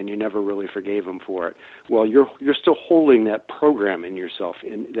something, and you never really forgave them for it. Well, you're still holding that program in yourself,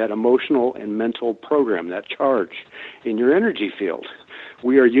 in that emotional and mental program, that charge in your energy field.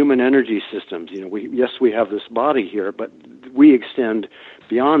 We are human energy systems. We have this body here, but we extend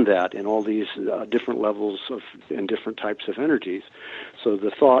beyond that in all these different levels and different types of energies. So the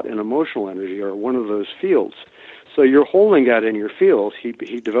thought and emotional energy are one of those fields. So you're holding that in your field. He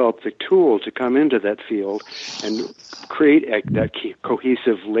developed the tool to come into that field and create that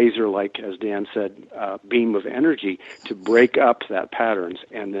cohesive laser-like, as Dan said, beam of energy to break up that patterns,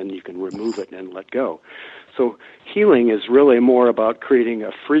 and then you can remove it and let go. So healing is really more about creating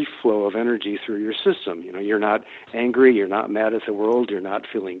a free flow of energy through your system. You're not angry, you're not mad at the world, you're not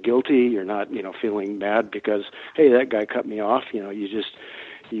feeling guilty, you're not, feeling mad because, hey, that guy cut me off.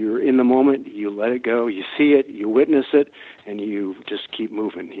 You're in the moment, you let it go, you see it, you witness it, and you just keep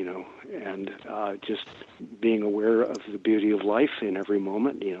moving, and just being aware of the beauty of life in every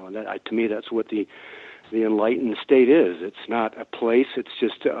moment, and to me, that's what the enlightened state is. It's not a place, it's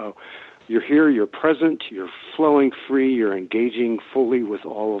just you're here, you're present, you're flowing free, you're engaging fully with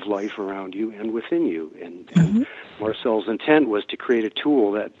all of life around you and within you. And Marcel's intent was to create a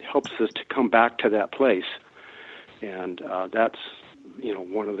tool that helps us to come back to that place. And that's,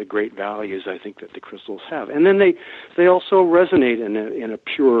 one of the great values I think that the crystals have. And then they also resonate in a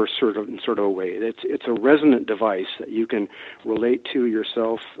pure sort of a way. It's a resonant device that you can relate to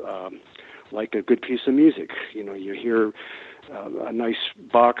yourself, like a good piece of music. You hear a nice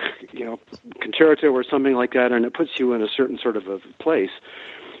Bach, concerto or something like that, and it puts you in a certain sort of a place.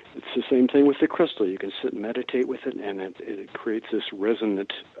 It's the same thing with the crystal. You can sit and meditate with it, and it creates this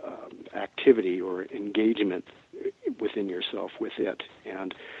resonant activity or engagement within yourself with it,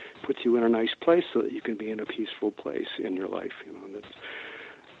 and puts you in a nice place so that you can be in a peaceful place in your life. And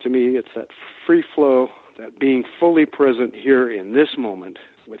to me, it's that free flow, that being fully present here in this moment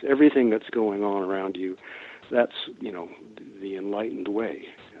with everything that's going on around you. That's, the enlightened way.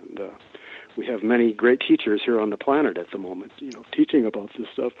 And we have many great teachers here on the planet at the moment, teaching about this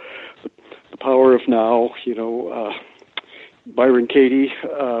stuff. The power of now, Byron Katie,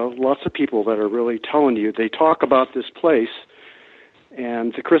 lots of people that are really telling you, they talk about this place,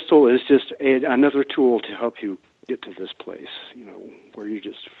 and the crystal is just another tool to help you get to this place, where you're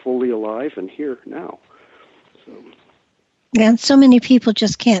just fully alive and here now. So. And so many people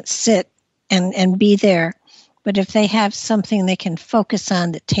just can't sit and be there. But if they have something they can focus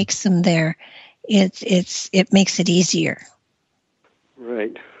on that takes them there, it makes it easier.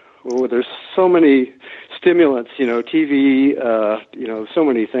 Right. Well, there's so many stimulants, TV, so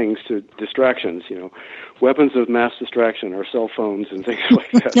many things to distractions, weapons of mass distraction, our cell phones and things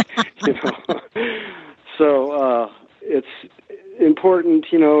like that, So it's important,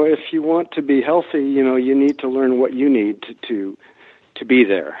 if you want to be healthy, you need to learn what you need to be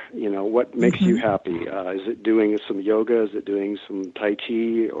there. What makes you happy? Is it doing some yoga? Is it doing some Tai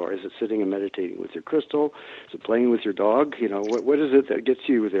Chi? Or is it sitting and meditating with your crystal? Is it playing with your dog? What is it that gets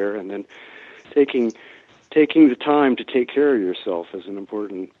you there? And then taking the time to take care of yourself is an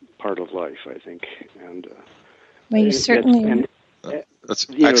important part of life, I think. And well, you certainly. That's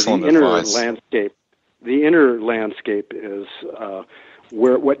excellent advice. The inner landscape is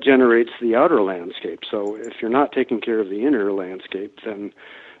what generates the outer landscape. So if you're not taking care of the inner landscape, then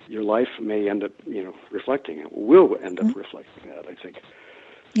your life may end up, reflecting it. Will end up reflecting that, I think.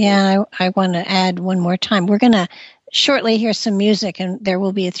 Yeah, I want to add one more time. We're going to shortly hear some music, and there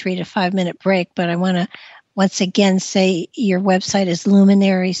will be a 3 to 5 minute break, but I want to once again say your website is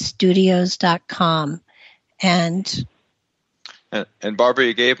luminarystudios.com. And Barbara,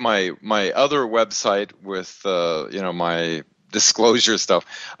 you gave my other website with, my disclosure stuff.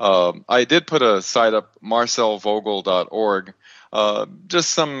 I did put a site up, marcelvogel.org, just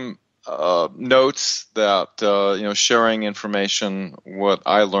some notes that, sharing information, what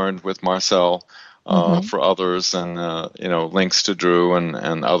I learned with Marcel for others, and, links to Drew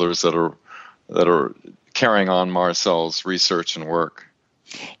and others that are carrying on Marcel's research and work.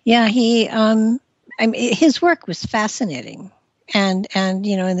 Yeah, his work was fascinating. And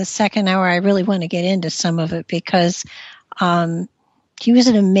in the second hour, I really want to get into some of it because he was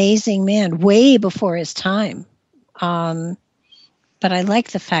an amazing man, way before his time. But I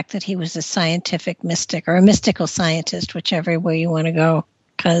like the fact that he was a scientific mystic or a mystical scientist, whichever way you want to go.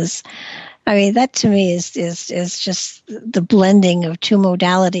 Because, that to me is just the blending of two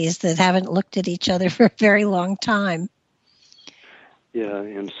modalities that haven't looked at each other for a very long time. Yeah,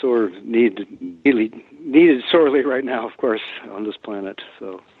 and needed sorely right now, of course, on this planet.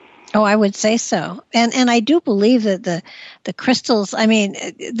 So. Oh, I would say so. And I do believe that the crystals,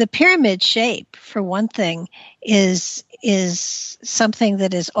 the pyramid shape, for one thing, is something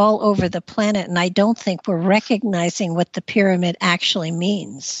that is all over the planet, and I don't think we're recognizing what the pyramid actually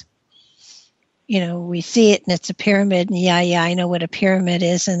means. We see it and it's a pyramid, and yeah, I know what a pyramid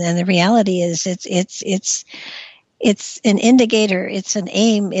is, and then the reality is it's an indicator, it's an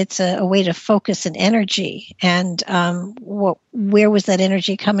aim, it's a way to focus an energy. And where was that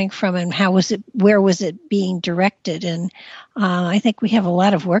energy coming from, and where was it being directed? And I think we have a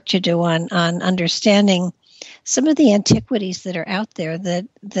lot of work to do on understanding some of the antiquities that are out there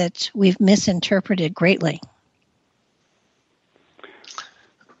that we've misinterpreted greatly.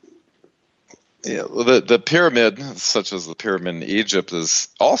 Yeah, well, the pyramid, such as the pyramid in Egypt, is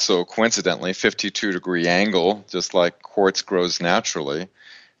also coincidentally 52-degree angle, just like quartz grows naturally.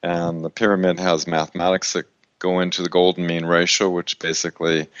 And the pyramid has mathematics that go into the golden mean ratio, which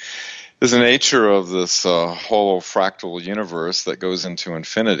basically is the nature of this hollow fractal universe that goes into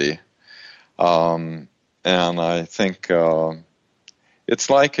infinity. And I think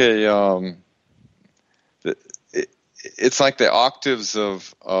it's like it's like the octaves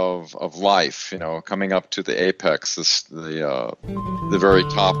of life, coming up to the apex, the very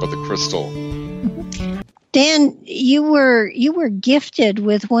top of the crystal. Dan, you were gifted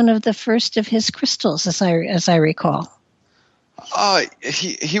with one of the first of his crystals, as I recall.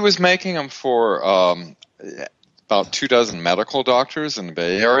 He was making them for about 24 medical doctors in the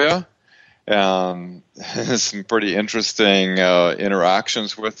Bay Area. Some pretty interesting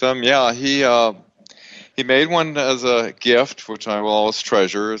interactions with them. Yeah, he made one as a gift, which I will always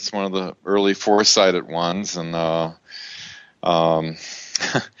treasure. It's one of the early four-sided ones, and I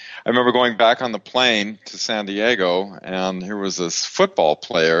remember going back on the plane to San Diego, and here was this football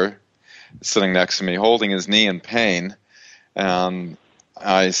player sitting next to me, holding his knee in pain, and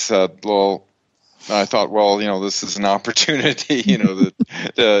I said, I thought, this is an opportunity,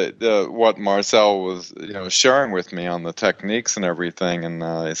 what Marcel was, sharing with me on the techniques and everything. And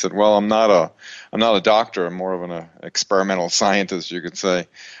I said, well, I'm not a doctor. I'm more of an experimental scientist, you could say.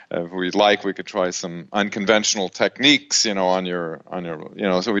 If we'd like, we could try some unconventional techniques, on your,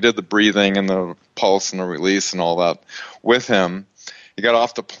 so we did the breathing and the pulse and the release and all that with him. He got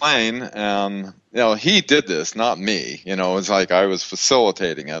off the plane, and he did this, not me. It's like I was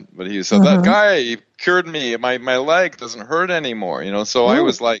facilitating it. But he said, that guy, he cured me. My leg doesn't hurt anymore. So I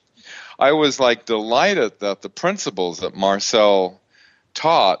was like delighted that the principles that Marcel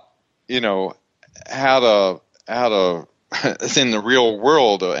taught, had a in the real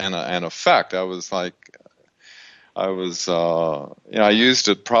world an effect. I used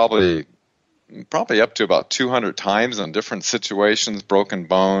it probably up to about 200 times in different situations, broken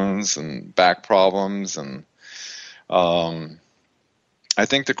bones and back problems. And I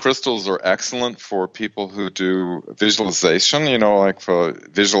think the crystals are excellent for people who do visualization, like for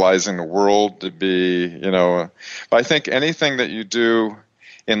visualizing the world to be, but I think anything that you do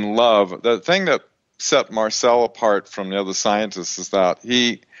in love, the thing that set Marcel apart from the other scientists is that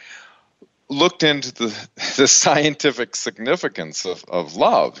he looked into the scientific significance of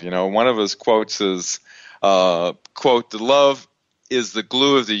love. One of his quotes is, quote, "The love is the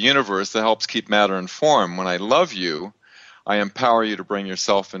glue of the universe that helps keep matter in form. When I love you, I empower you to bring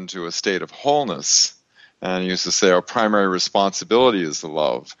yourself into a state of wholeness." And he used to say our primary responsibility is the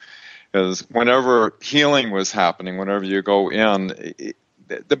love. Because whenever healing was happening, whenever you go in,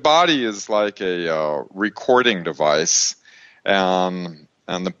 the body is like a recording device, and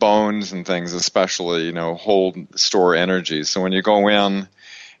the bones and things especially, store energy. So when you go in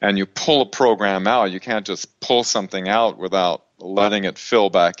and you pull a program out, you can't just pull something out without letting it fill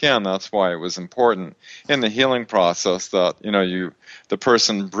back in. That's why it was important in the healing process that, the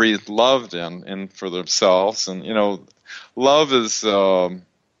person breathed love in for themselves. And, love is,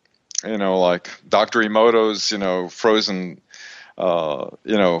 like Dr. Emoto's, frozen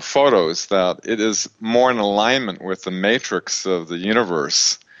photos, that it is more in alignment with the matrix of the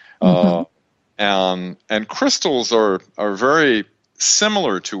universe. And crystals are very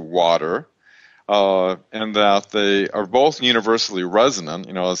similar to water, in that they are both universally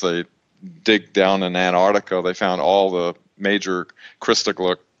resonant. As they dig down in Antarctica, they found all the major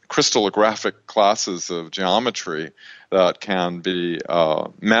crystallographic classes of geometry that can be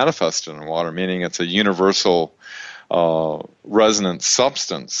manifested in water, meaning it's a universal resonant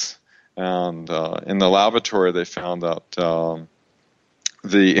substance. And in the laboratory, they found that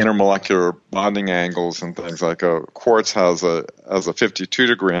the intermolecular bonding angles and things like quartz has a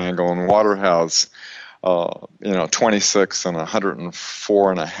 52-degree angle, and water has 26 and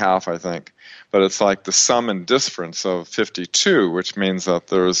 104.5, I think. But it's like the sum and difference of 52, which means that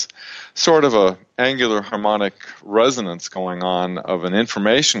there's sort of a angular harmonic resonance going on of an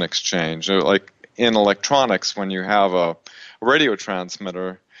information exchange. Like in electronics, when you have a radio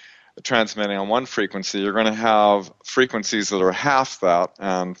transmitter transmitting on one frequency, you're going to have frequencies that are half that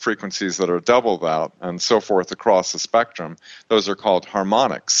and frequencies that are double that, and so forth across the spectrum. Those are called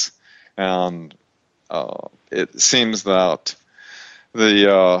harmonics. And it seems that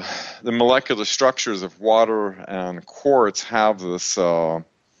the molecular structures of water and quartz have this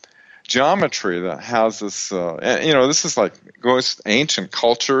geometry that has this, this is like goes ancient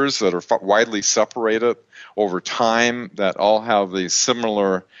cultures that are widely separated over time that all have these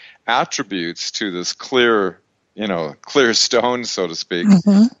similar attributes to this clear stone, so to speak,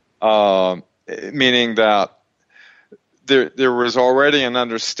 meaning that there was already an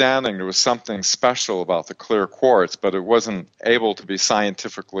understanding, there was something special about the clear quartz, but it wasn't able to be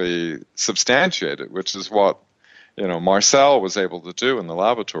scientifically substantiated, which is what Marcel was able to do in the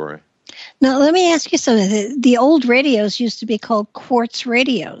laboratory. Now, let me ask you something. The old radios used to be called quartz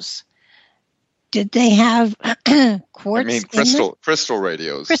radios. Did they have quartz? I mean, crystal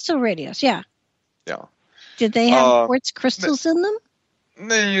radios. Crystal radios, yeah. Yeah. Did they have quartz crystals in them?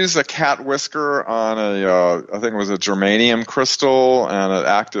 They used a cat whisker on I think it was a germanium crystal, and it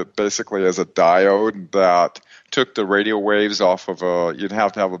acted basically as a diode that took the radio waves off of you'd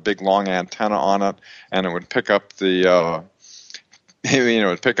have to have a big long antenna on it, and it would pick up the,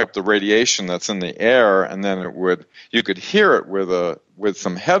 it'd pick up the radiation that's in the air, and then you could hear it with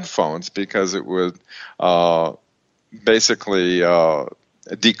some headphones, because it would basically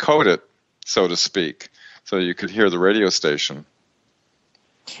decode it, so to speak, so you could hear the radio station.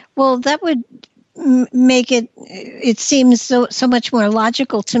 Well, that would make it seems so much more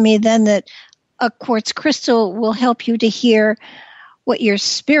logical to me then that a quartz crystal will help you to hear what your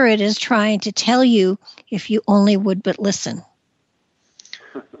spirit is trying to tell you if you only would but listen.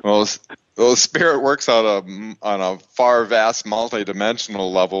 Well, spirit works on a far vast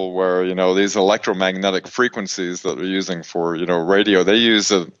multi-dimensional level where, these electromagnetic frequencies that they're using for, radio, they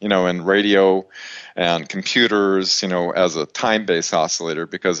use, in radio and computers, as a time-based oscillator,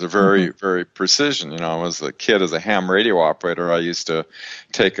 because they're very, very precision. As a kid, as a ham radio operator, I used to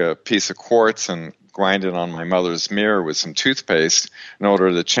take a piece of quartz and grind it on my mother's mirror with some toothpaste in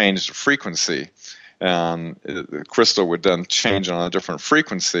order to change the frequency. And the crystal would then change on a different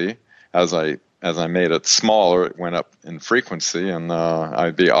frequency. As I made it smaller, it went up in frequency, and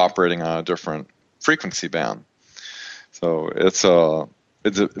I'd be operating on a different frequency band. So it's a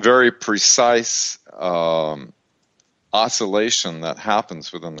very precise oscillation that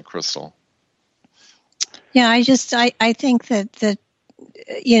happens within the crystal. Yeah, I think that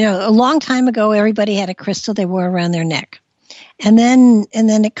a long time ago, everybody had a crystal they wore around their neck, and then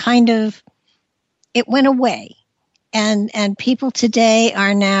it went away, and people today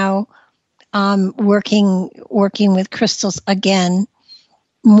are now working with crystals again,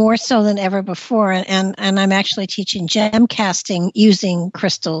 more so than ever before. And I'm actually teaching gem casting using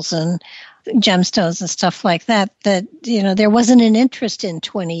crystals and gemstones and stuff like that there wasn't an interest in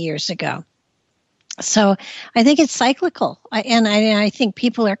 20 years ago. So I think it's cyclical. I think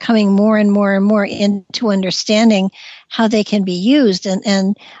people are coming more and more and more into understanding how they can be used.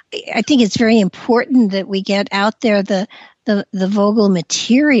 And I think it's very important that we get out there the Vogel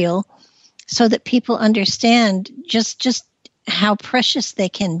material so that people understand just how precious they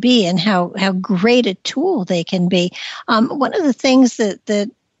can be and how great a tool they can be. One of the things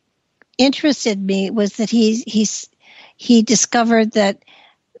that interested me was that he discovered that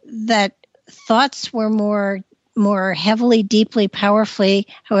thoughts were more heavily, deeply, powerfully,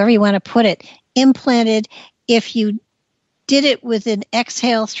 however you want to put it, implanted if you did it with an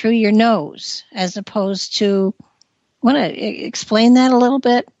exhale through your nose, as opposed to. Want to explain that a little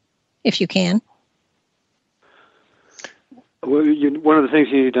bit, if you can? Well, one of the things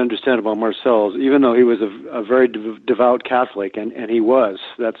you need to understand about Marcel is, even though he was a very devout Catholic, and he was,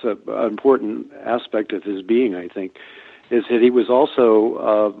 that's an important aspect of his being, I think, is that he was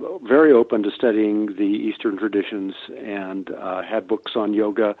also very open to studying the Eastern traditions and had books on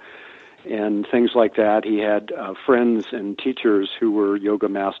yoga and things like that. He had friends and teachers who were yoga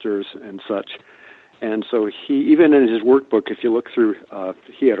masters and such. And so he, even in his workbook, if you look through,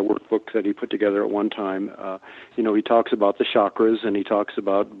 he had a workbook that he put together at one time. He talks about the chakras, and he talks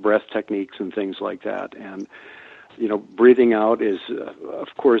about breath techniques and things like that. And breathing out is,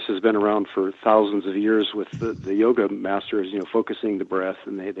 of course, has been around for thousands of years with the yoga masters. Focusing the breath,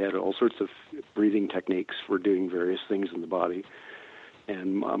 and they had all sorts of breathing techniques for doing various things in the body.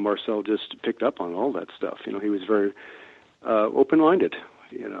 And Marcel just picked up on all that stuff. He was very open-minded.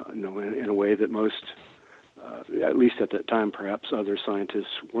 In a way that most, at least at that time, perhaps other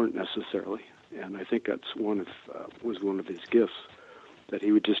scientists weren't necessarily. And I think that's was one of his gifts, that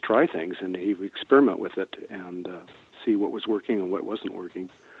he would just try things and he would experiment with it and see what was working and what wasn't working.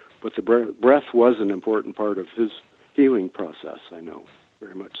 But the breath was an important part of his healing process, I know,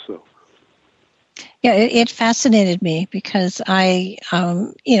 very much so. Yeah, it fascinated me because I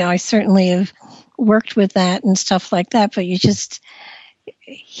certainly have worked with that and stuff like that, but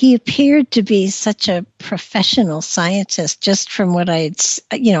he appeared to be such a professional scientist, just from what I've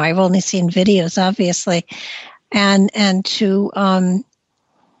only seen videos, obviously, and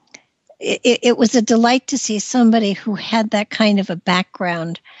it was a delight to see somebody who had that kind of a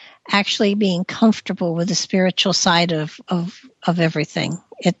background actually being comfortable with the spiritual side of everything.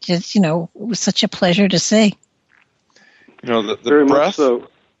 It just, it was such a pleasure to see. The very breath. Much so.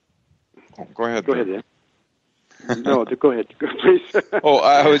 Oh, go ahead. Go ahead, Dan. No, go ahead, please.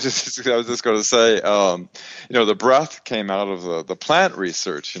 I was just going to say, the breath came out of the plant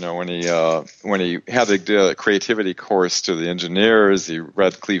research. When he had the creativity course to the engineers, he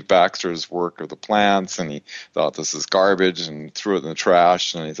read Cleve Baxter's work of the plants, and he thought this is garbage and threw it in the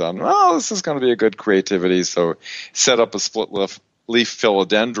trash. And he thought, well, this is going to be a good creativity. So he set up a split leaf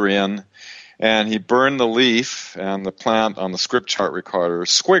philodendron, and he burned the leaf, and the plant on the script chart recorder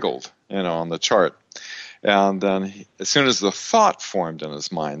squiggled, on the chart. And then as soon as the thought formed in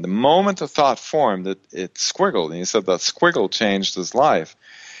his mind, the moment the thought formed, it squiggled. And he said that squiggle changed his life.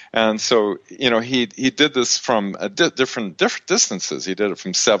 And so, he did this from different distances. He did it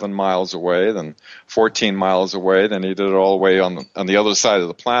from 7 miles away, then 14 miles away. Then he did it all the way on the other side of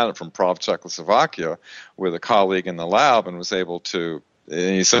the planet from Prague, Czechoslovakia, with a colleague in the lab, and was able to.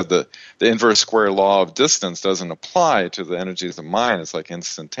 And he said that the inverse square law of distance doesn't apply to the energies of mind. It's like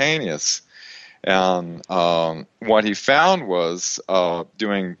instantaneous. And what he found was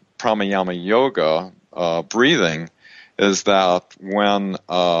doing pranayama yoga, breathing, is that when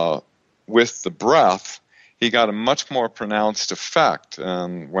with the breath, he got a much more pronounced effect.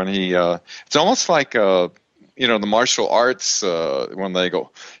 And when it's almost like the martial arts when they go,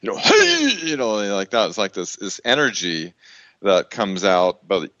 hey, like that. It's like this energy that comes out,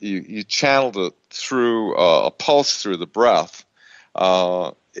 but you channeled it through a pulse through the breath.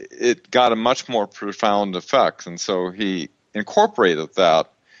 It got a much more profound effect, and so he incorporated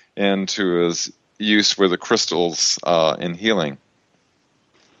that into his use with the crystals in healing.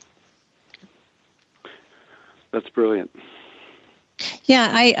 That's brilliant.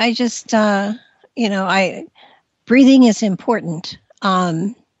 Yeah, I just, breathing is important.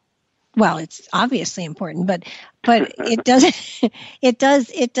 Well, it's obviously important, but it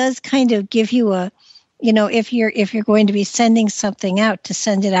does kind of give you a, if you're going to be sending something out, to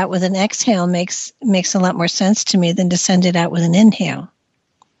send it out with an exhale makes a lot more sense to me than to send it out with an inhale.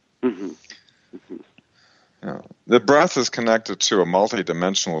 Mm-hmm. Mm-hmm. Yeah. The breath is connected to a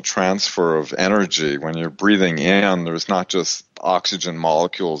multidimensional transfer of energy. When you're breathing in, there's not just oxygen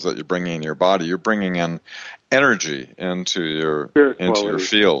molecules that you're bringing in your body. You're bringing in energy into your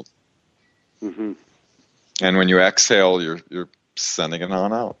field. Mm-hmm. And when you exhale, you're sending it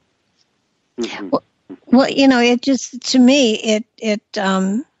on out. Mm-hmm. Well, it just, to me,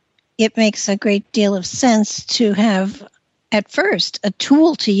 it makes a great deal of sense to have, at first, a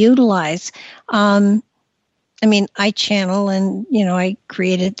tool to utilize. I channel, and, I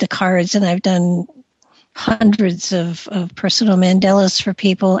created the cards, and I've done hundreds of personal mandalas for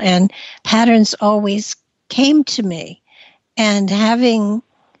people, and patterns always came to me. And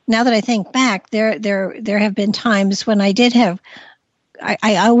now that I think back, there have been times when I did have,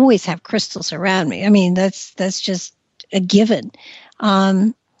 I always have crystals around me. That's just a given.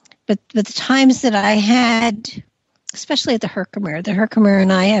 But the times that I had, especially at the Herkimer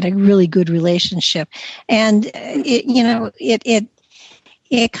and I had a really good relationship, and it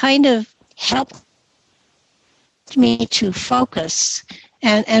kind of helped me to focus.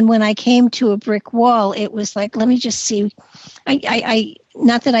 And when I came to a brick wall, it was like, let me just see. I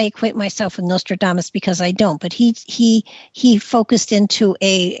not that I equate myself with Nostradamus, because I don't, but he focused into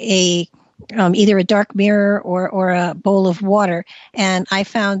a either a dark mirror or a bowl of water, and I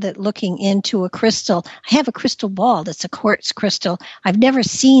found that looking into a crystal, I have a crystal ball that's a quartz crystal. I've never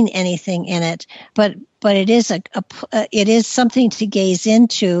seen anything in it, but it is it is something to gaze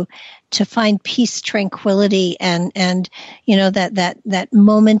into, to find peace, tranquility, and that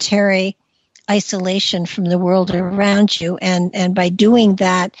momentary isolation from the world around you, and by doing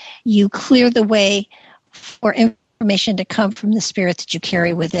that, you clear the way for information to come from the spirit that you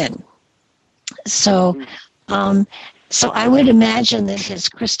carry within. So I would imagine that his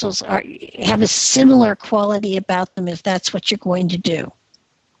crystals have a similar quality about them, if that's what you're going to do.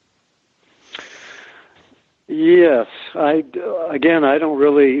 Yes, I don't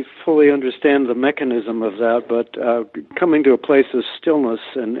really fully understand the mechanism of that, but coming to a place of stillness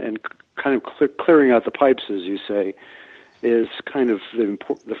and kind of clearing out the pipes, as you say, is kind of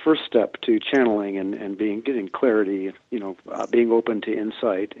the first step to channeling and getting clarity, being open to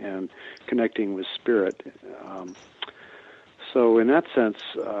insight and connecting with spirit. So in that sense,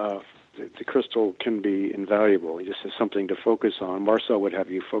 the crystal can be invaluable. It just has something to focus on. Marcel would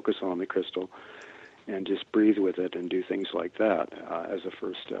have you focus on the crystal and just breathe with it and do things like that as a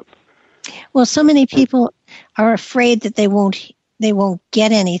first step. Well, so many people are afraid that they won't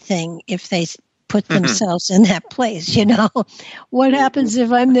get anything if they put themselves in that place. What happens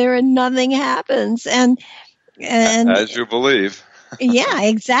if I'm there and nothing happens? And as you believe. Yeah,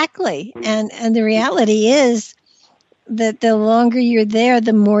 exactly. And the reality is, that the longer you're there,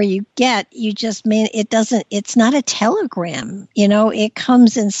 the more you get. You just mean it's not a telegram, it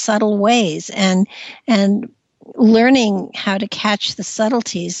comes in subtle ways, and learning how to catch the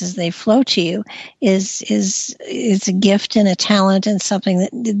subtleties as they flow to you is a gift and a talent and something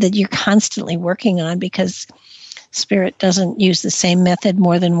that you're constantly working on, because Spirit doesn't use the same method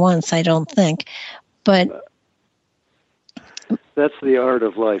more than once, I don't think. But that's the art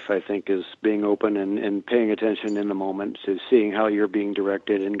of life, I think, is being open and paying attention in the moment to seeing how you're being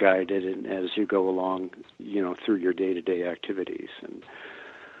directed and guided, and as you go along, through your day-to-day activities. And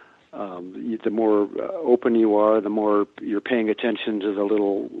the more open you are, the more you're paying attention to the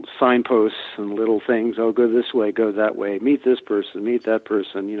little signposts and little things. Oh, go this way, go that way, meet this person, meet that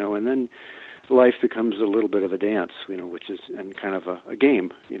person, and then life becomes a little bit of a dance, which is and kind of a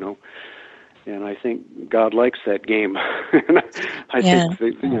game, And I think God likes that game. I think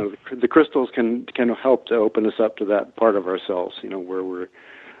the crystals can help to open us up to that part of ourselves, where we're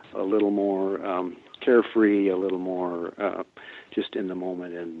a little more carefree, a little more just in the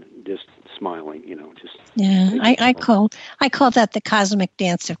moment and just smiling, just. Yeah, I call that the cosmic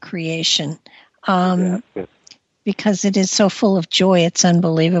dance of creation. Because it is so full of joy, it's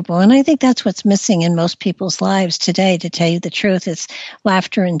unbelievable. And I think that's what's missing in most people's lives today, to tell you the truth. It's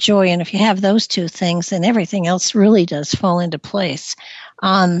laughter and joy. And if you have those two things, then everything else really does fall into place.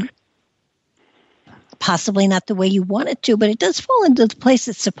 Possibly not the way you want it to, but it does fall into the place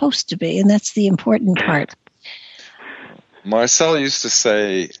it's supposed to be. And that's the important part. Marcel used to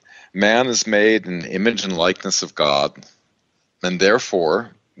say, man is made in the image and likeness of God, and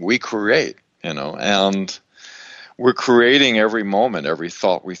therefore we create, and we're creating every moment, every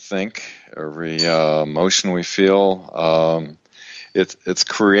thought we think, every emotion we feel. It's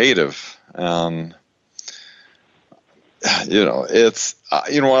creative, and it's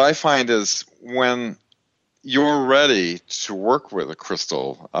what I find is when you're ready to work with a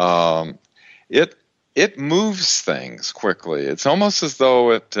crystal, it moves things quickly. It's almost as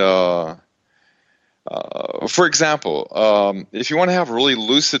though it. For example, if you want to have really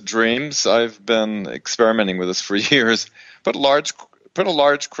lucid dreams, I've been experimenting with this for years. Put a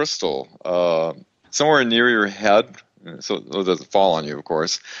large crystal somewhere near your head, so it doesn't fall on you, of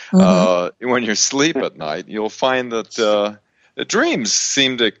course. Mm-hmm. When you're asleep at night, you'll find that the dreams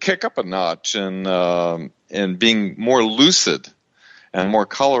seem to kick up a notch and being more lucid and more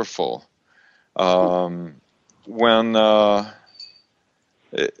colorful. When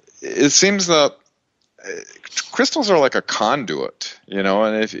it seems that crystals are like a conduit,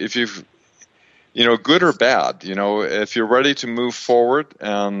 and if you've, good or bad, if you're ready to move forward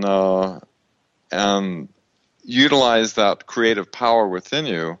and utilize that creative power within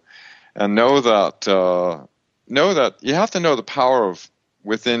you, and know that you have to know the power of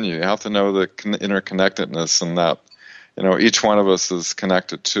within you. You have to know the interconnectedness, and that each one of us is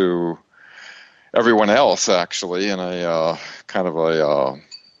connected to everyone else, actually, in a kind of a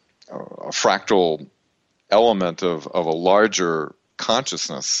fractal element of a larger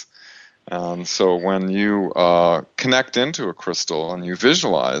consciousness. And so when you connect into a crystal and you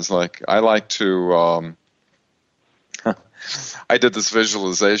visualize, like I like to, I did this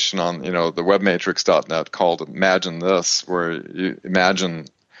visualization on, the webmatrix.net called Imagine This, where you imagine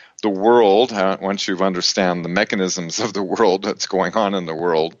the world, once you understand the mechanisms of the world that's going on in the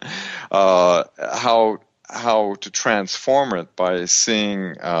world, how to transform it by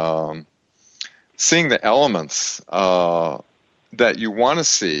seeing the elements that you want to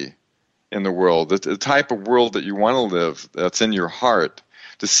see in the world, the type of world that you want to live, that's in your heart,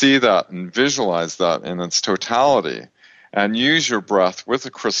 to see that and visualize that in its totality, and use your breath with a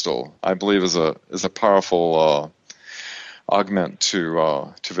crystal, I believe is a powerful augment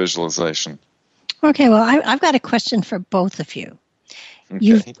to visualization. Okay, well, I've got a question for both of you.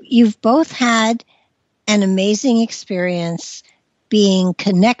 Okay. You've both had an amazing experience being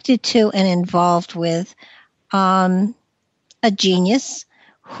connected to and involved with a genius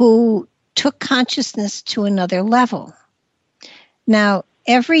who took consciousness to another level. Now,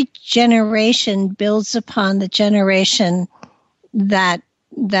 every generation builds upon the generation that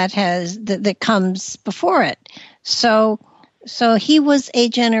comes before it. So he was a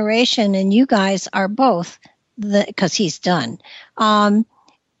generation, and you guys are both, because he's done.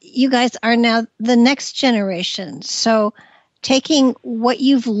 You guys are now the next generation. So taking what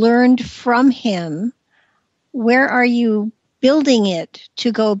you've learned from him, where are you building it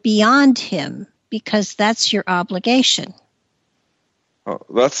to go beyond him? Because that's your obligation. Oh,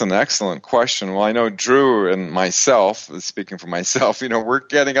 that's an excellent question. Well, I know Drew and myself, speaking for myself, we're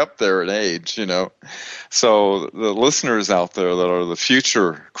getting up there in age, So the listeners out there that are the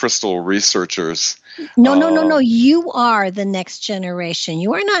future crystal researchers, No. You are the next generation.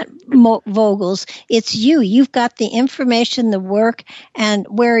 You are not Vogels. It's you. You've got the information, the work, and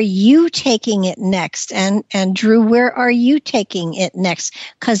where are you taking it next? And Drew, where are you taking it next?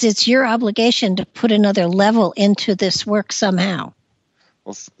 Because it's your obligation to put another level into this work somehow.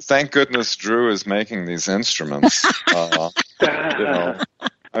 Well, thank goodness Drew is making these instruments.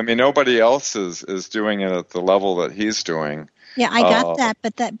 I mean, nobody else is doing it at the level that he's doing. Yeah, I got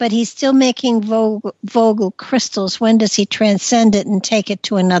that, but he's still making Vogel crystals. When does he transcend it and take it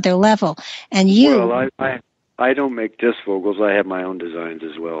to another level? And you? Well, I don't make just Vogels. I have my own designs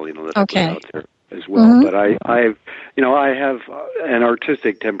as well. That I put out there as well. Mm-hmm. But I have an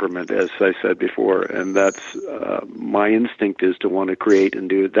artistic temperament, as I said before, and that's my instinct is to want to create and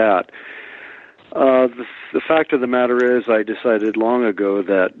do that. The fact of the matter is, I decided long ago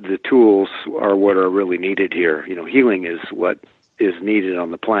that the tools are what are really needed here. Healing is what is needed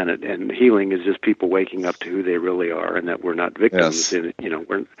on the planet, and healing is just people waking up to who they really are, and that we're not victims. Yes.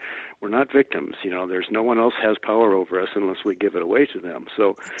 We're not victims. There's no one else has power over us unless we give it away to them.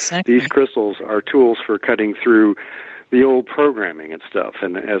 So exactly. These crystals are tools for cutting through the old programming and stuff,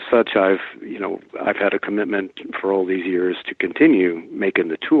 and as such, I've had a commitment for all these years to continue making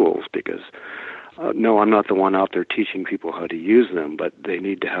the tools because. No, I'm not the one out there teaching people how to use them, but they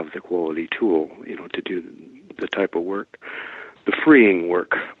need to have the quality tool, to do the type of work, the freeing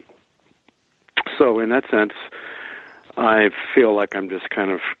work. So in that sense, I feel like I'm just kind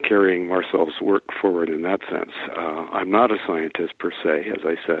of carrying Marcel's work forward in that sense. I'm not a scientist per se, as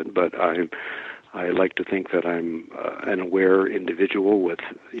I said, but I like to think that I'm an aware individual with,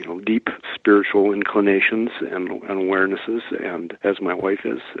 deep spiritual inclinations and awarenesses, and as my wife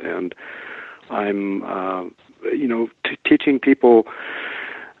is, and I'm, teaching people,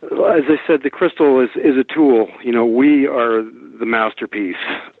 as I said, the crystal is a tool. We are the masterpiece.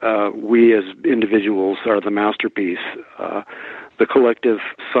 We as individuals are the masterpiece. The collective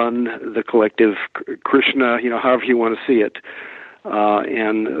sun, the collective Krishna, however you want to see it.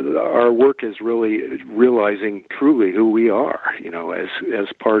 And our work is really realizing truly who we are, as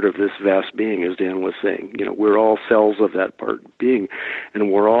part of this vast being, as Dan was saying. We're all cells of that part being,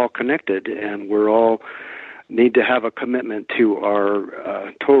 and we're all connected, and we're all need to have a commitment to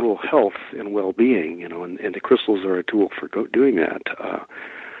our total health and well-being, and the crystals are a tool for doing that.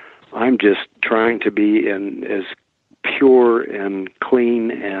 I'm just trying to be in as pure and clean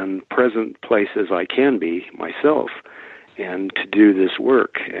and present place as I can be myself, and to do this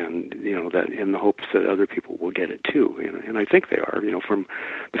work, and that in the hopes that other people will get it too, and I think they are. From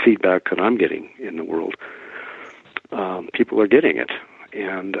the feedback that I'm getting in the world, people are getting it,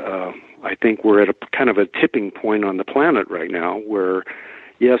 and I think we're at a kind of a tipping point on the planet right now, where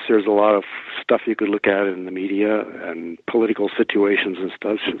yes, there's a lot of stuff you could look at in the media and political situations and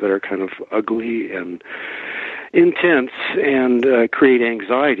stuff that are kind of ugly and intense and create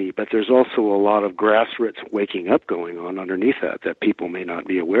anxiety, but there's also a lot of grassroots waking up going on underneath that people may not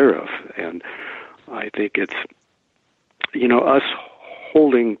be aware of. And I think it's, us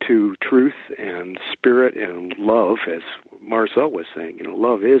holding to truth and spirit and love, as Marcel was saying.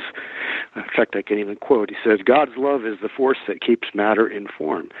 Love is, in fact, I can't even quote, he says, God's love is the force that keeps matter in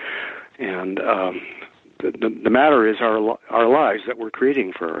form. And the matter is our lives that we're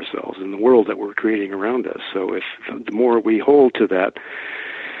creating for ourselves and the world that we're creating around us. So if the more we hold to that,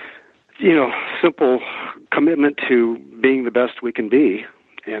 simple commitment to being the best we can be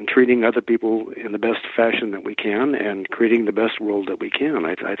and treating other people in the best fashion that we can and creating the best world that we can,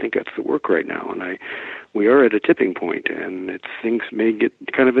 I think that's the work right now. And we are at a tipping point, and things may get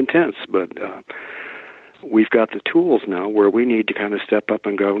kind of intense, but we've got the tools now where we need to kind of step up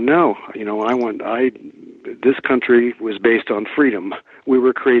and go, no, this country was based on freedom. We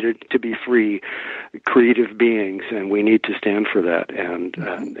were created to be free, creative beings, and we need to stand for that and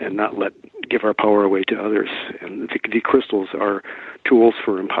not give our power away to others. And the crystals are tools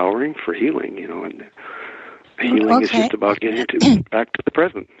for empowering, for healing, and healing is just about getting back to the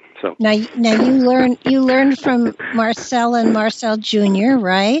present. So now you learned from Marcel and Marcel Jr.,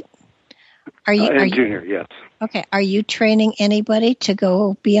 right? Are you Junior? Yes. Okay. Are you training anybody to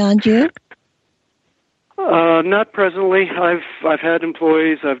go beyond you? Not presently. I've had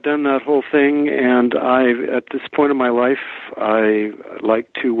employees. I've done that whole thing, and at this point in my life, I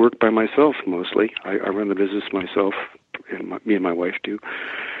like to work by myself mostly. I run the business myself, and me and my wife do.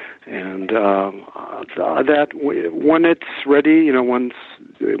 And that when it's ready,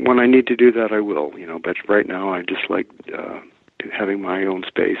 when I need to do that, I will. But right now, I just like having my own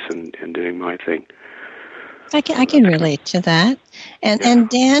space and doing my thing. I can relate to that. And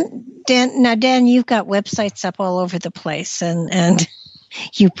Dan, you've got websites up all over the place, and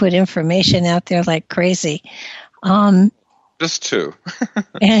You put information out there like crazy. Just two.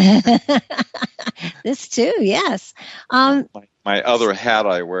 This too, yes. My other hat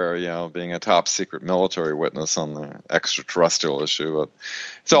I wear, being a top secret military witness on the extraterrestrial issue. But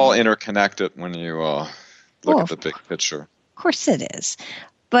it's all interconnected when you look at the big picture. Of course it is.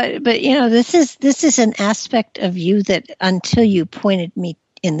 But this is an aspect of you that until you pointed me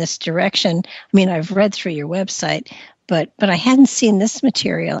in this direction, I mean, I've read through your website, but I hadn't seen this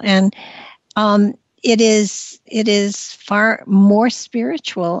material, and it is far more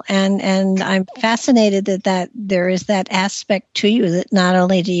spiritual, and I'm fascinated that there is that aspect to you, that not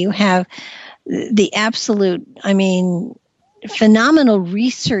only do you have the absolute, I mean, phenomenal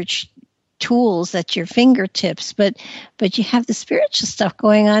research tools at your fingertips, but you have the spiritual stuff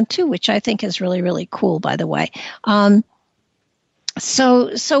going on too, which I think is really, really cool, by the way.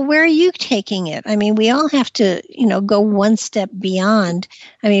 So where are you taking it? I mean, we all have to, go one step beyond.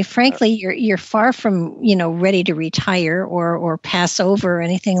 I mean, frankly, you're far from, ready to retire or pass over or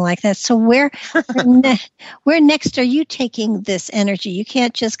anything like that. So where next are you taking this energy? You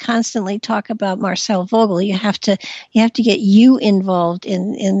can't just constantly talk about Marcel Vogel. You have to get you involved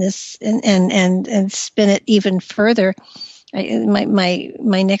in this and spin it even further.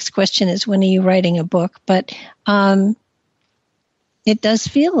 My next question is, when are you writing a book? But it does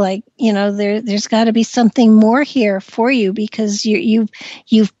feel like, there's got to be something more here for you, because you've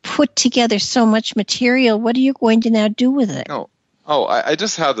put together so much material. What are you going to now do with it? I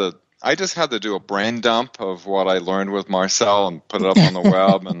just had to do a brain dump of what I learned with Marcel and put it up on the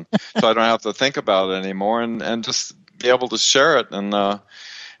web, and so I don't have to think about it anymore, and just be able to share it. And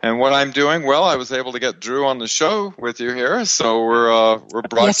what I'm doing, well, I was able to get Drew on the show with you here, so we're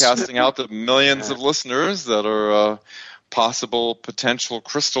broadcasting out to millions of listeners that are possible potential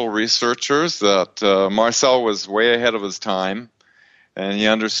crystal researchers. That Marcel was way ahead of his time, and he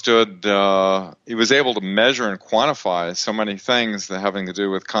understood, he was able to measure and quantify so many things that having to do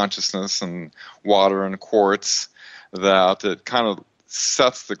with consciousness and water and quartz, that it kind of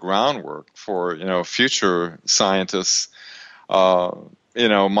sets the groundwork for, future scientists.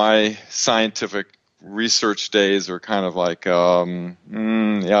 My scientific research days are kind of like, I've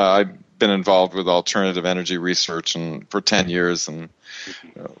been involved with alternative energy research for 10 years and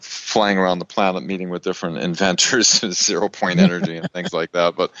flying around the planet meeting with different inventors of 0 point energy and things like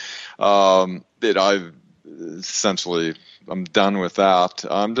that. But I've essentially, I'm done with that.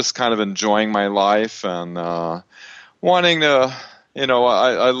 I'm just kind of enjoying my life and wanting to,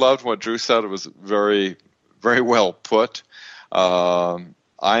 I loved what Drew said. It was very, very well put. I'm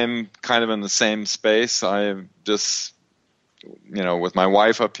kind of in the same space. I just, with my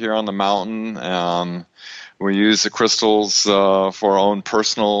wife up here on the mountain, we use the crystals for our own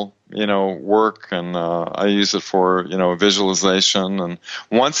personal, work, and I use it for, visualization. And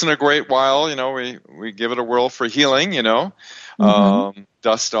once in a great while, we give it a whirl for healing,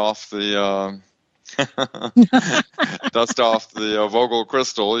 dust off the Vogel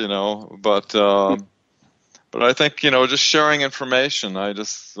crystal, but I think, just sharing information, I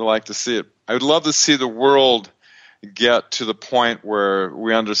just like to see it. I would love to see the world get to the point where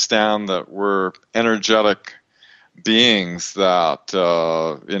we understand that we're energetic beings, that,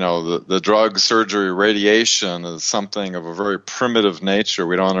 the drug, surgery, radiation is something of a very primitive nature.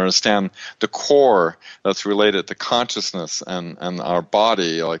 We don't understand the core that's related to consciousness and our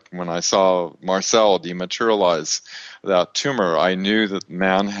body. Like when I saw Marcel dematerialize that tumor, I knew that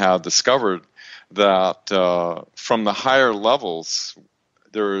man had discovered that from the higher levels,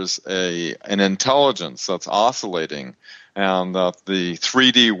 there's an intelligence that's oscillating, and that the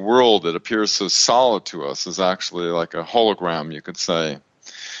 3D world that appears so solid to us is actually like a hologram, you could say.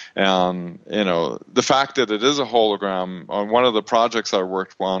 And, the fact that it is a hologram, on one of the projects I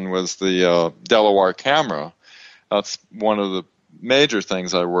worked on was the Delaware camera. That's one of the major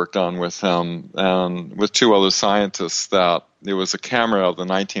things I worked on with him and with two other scientists. That it was a camera of the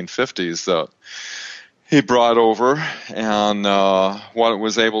 1950s that he brought over, and what it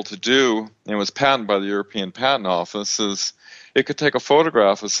was able to do, and it was patented by the European Patent Office, is it could take a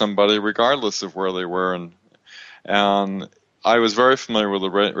photograph of somebody regardless of where they were. And I was very familiar with the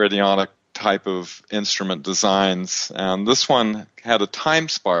radionic type of instrument designs, and this one had a time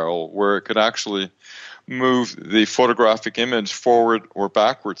spiral where it could actually move the photographic image forward or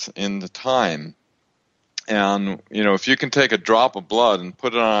backwards in the time. And, if you can take a drop of blood and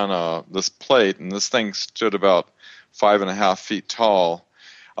put it on this plate, and this thing stood about 5.5 feet tall,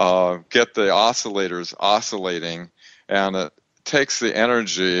 get the oscillators oscillating, and it takes the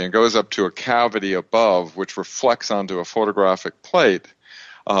energy and goes up to a cavity above, which reflects onto a photographic plate.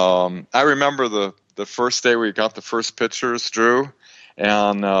 I remember the first day we got the first pictures, Drew,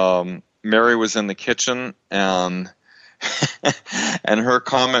 and Mary was in the kitchen, and and her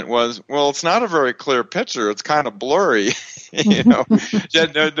comment was, "Well, it's not a very clear picture. It's kind of blurry." She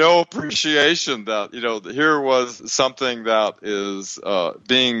had no appreciation that here was something that is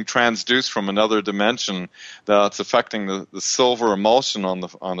being transduced from another dimension that's affecting the silver emulsion on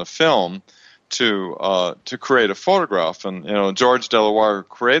the film to create a photograph. And George Delaware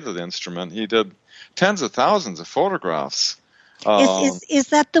created the instrument. He did tens of thousands of photographs. Is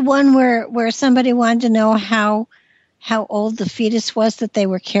that the one where somebody wanted to know how old the fetus was that they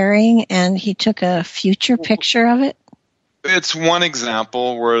were carrying, and he took a future picture of it? It's one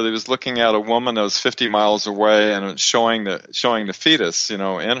example where he was looking at a woman that was 50 miles away and showing the fetus, in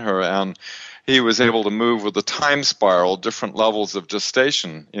her, and he was able to move with the time spiral, different levels of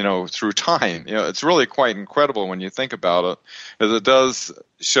gestation, through time. It's really quite incredible when you think about it, as it does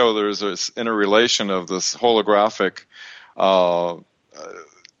show there's this interrelation of this holographic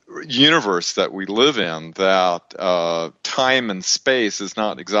universe that we live in, that time and space is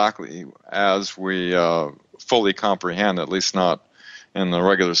not exactly as we fully comprehend, at least not in the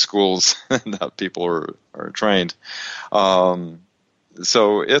regular schools that people are trained.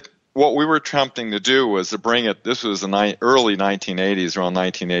 So what we were attempting to do was to bring it, this was the early 1980s, around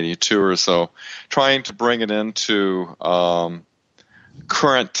 1982 or so, trying to bring it into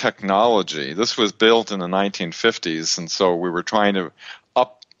current technology. This was built in the 1950s, and so we were trying to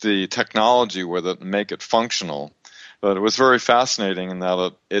up the technology with it and make it functional. But it was very fascinating in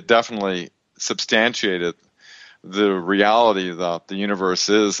that it definitely substantiated the reality that the universe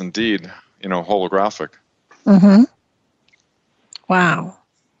is indeed, holographic. Mm-hmm. Wow.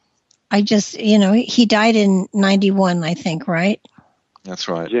 I just, he died in 91, I think, right? That's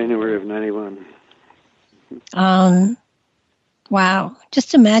right. January of 91. Wow.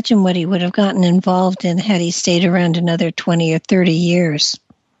 Just imagine what he would have gotten involved in had he stayed around another 20 or 30 years.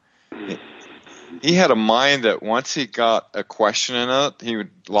 He had a mind that once he got a question in it, he would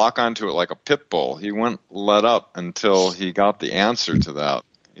lock onto it like a pit bull. He wouldn't let up until he got the answer to that.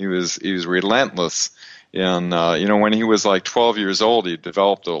 He was relentless. And, when he was like 12 years old, he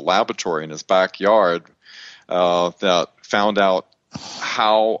developed a laboratory in his backyard that found out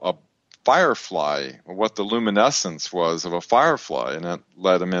how a firefly, what the luminescence was of a firefly, and it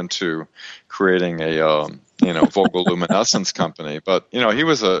led him into creating a Vogel Luminescence company. But he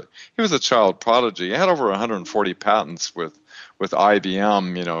was a child prodigy. He had over 140 patents with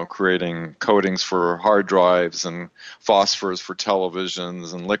IBM, creating coatings for hard drives and phosphors for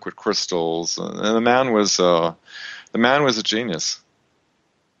televisions and liquid crystals. And the man was a genius.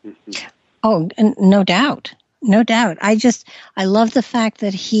 Oh, no doubt. No doubt. I love the fact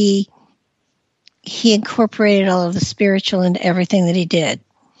that he incorporated all of the spiritual into everything that he did.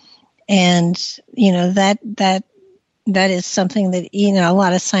 And, that is something that, a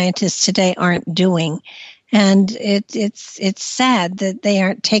lot of scientists today aren't doing. And it's sad that they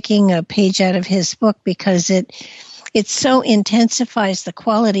aren't taking a page out of his book, because it so intensifies the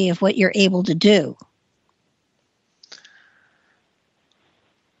quality of what you're able to do.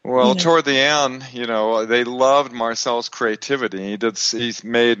 Well, toward the end, they loved Marcel's creativity. He's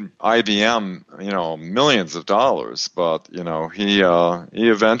made IBM, millions of dollars, but he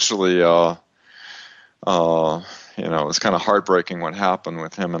eventually, it was kind of heartbreaking what happened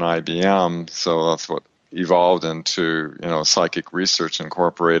with him and IBM. So that's what evolved into Psychic Research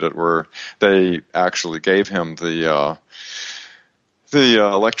Incorporated, where they actually gave him the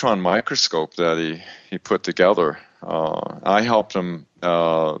electron microscope that he put together. I helped him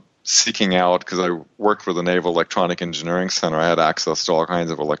seeking out, because I worked with the Naval Electronic Engineering Center. I had access to all kinds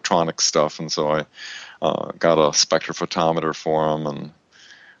of electronic stuff, and so I got a spectrophotometer for him,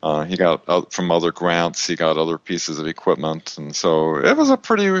 and he got from other grants, he got other pieces of equipment, and so it was a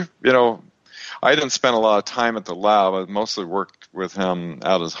pretty, I didn't spend a lot of time at the lab. I mostly worked with him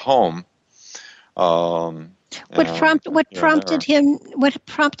at his home. What prompted him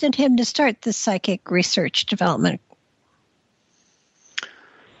to start the Psychic Research Development?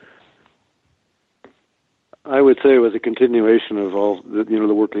 I would say it was a continuation of all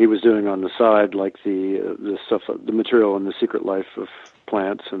the work that he was doing on the side, like the stuff, the material in The Secret Life of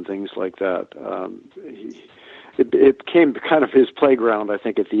Plants and things like that. It became kind of his playground, I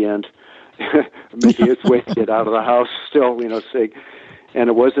think, at the end, making its way to get out of the house still, and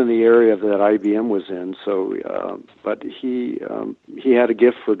it was in the area that IBM was in. So, but he had a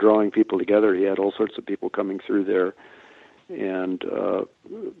gift for drawing people together. He had all sorts of people coming through there and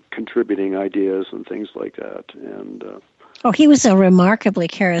contributing ideas and things like that. And he was a remarkably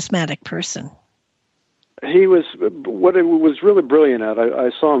charismatic person. he was, what it was really brilliant at,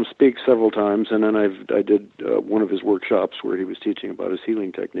 I saw him speak several times, and then I did one of his workshops where he was teaching about his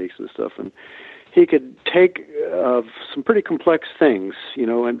healing techniques and stuff, and he could take some pretty complex things,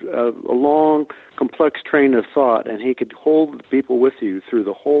 and a long, complex train of thought, and he could hold people with you through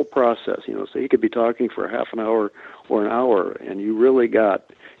the whole process, so he could be talking for half an hour or an hour, and you really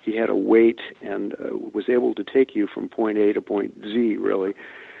he had a weight and was able to take you from point A to point Z, really,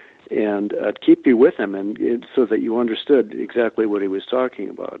 and keep you with him, and so that you understood exactly what he was talking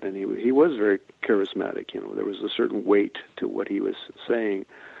about. And he was very charismatic. There was a certain weight to what he was saying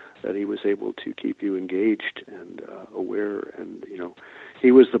that he was able to keep you engaged and aware. And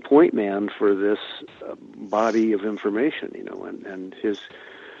he was the point man for this body of information. And his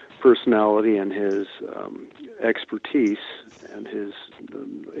personality and his expertise and his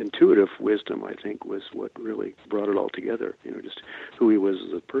intuitive wisdom, I think, was what really brought it all together. Just who he was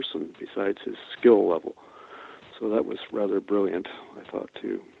as a person besides his skill level. So that was rather brilliant, I thought,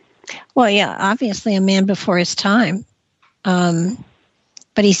 too. Well, yeah, obviously a man before his time.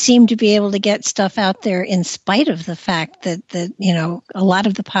 But he seemed to be able to get stuff out there in spite of the fact that a lot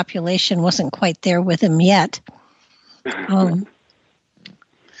of the population wasn't quite there with him yet.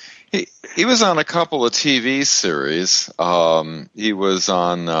 He was on a couple of TV series. He was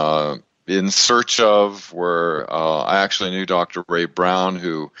on In Search Of, where I actually knew Dr. Ray Brown,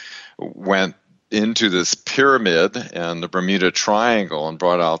 who went into this pyramid and the Bermuda Triangle and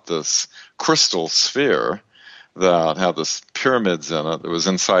brought out this crystal sphere that had this pyramids in it. It was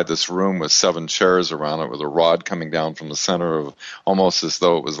inside this room with 7 chairs around it with a rod coming down from the center of, almost as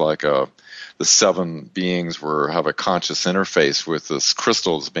though it was like the 7 beings have a conscious interface with this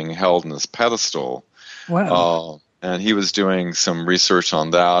crystal that's being held in this pedestal. Wow. And he was doing some research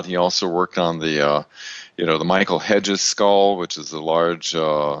on that. He also worked on the Michael Hedges skull, which is a large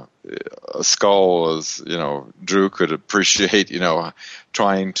skull, as Drew could appreciate.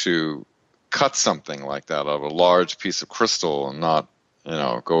 Trying to cut something like that out of a large piece of crystal and not,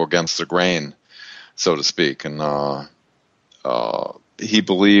 go against the grain, so to speak. And he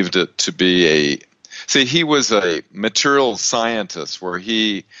believed it to be he was a material scientist where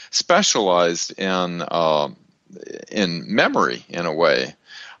he specialized in memory in a way,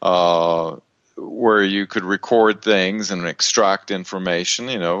 where you could record things and extract information,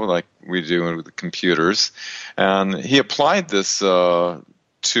 like we do with the computers. And he applied this to,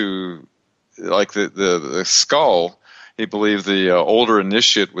 like the skull. He believed the older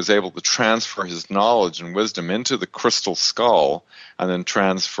initiate was able to transfer his knowledge and wisdom into the crystal skull and then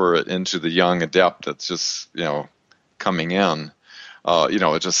transfer it into the young adept that's just, coming in.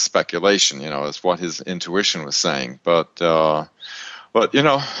 It's just speculation, is what his intuition was saying. But we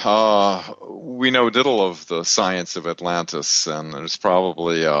know little of the science of Atlantis, and there's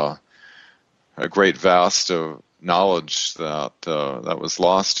probably a great vast of knowledge that was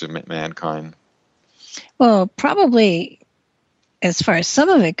lost to mankind. Well, probably, as far as some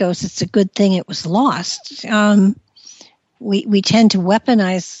of it goes, it's a good thing it was lost. We tend to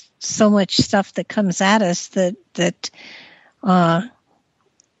weaponize so much stuff that comes at us that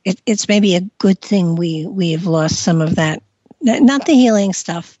it's maybe a good thing we have lost some of that. Not the healing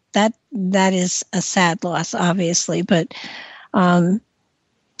stuff. That is a sad loss, obviously, but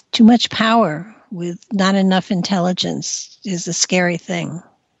too much power with not enough intelligence is a scary thing.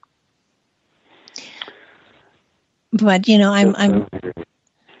 But I'm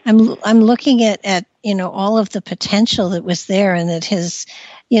looking at all of the potential that was there, and that his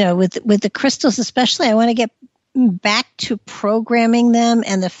with the crystals especially, I want to get back to programming them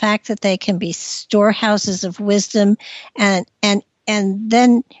and the fact that they can be storehouses of wisdom and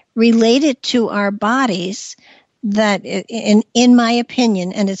then related to our bodies. That in my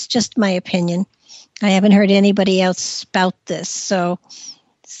opinion, and it's just my opinion, I haven't heard anybody else spout this, so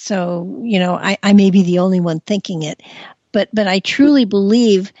I may be the only one thinking it, but I truly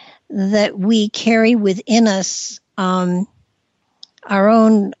believe that we carry within us our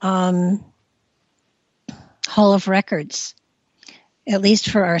own hall of records, at least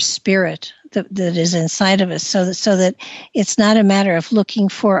for our spirit that is inside of us, so that it's not a matter of looking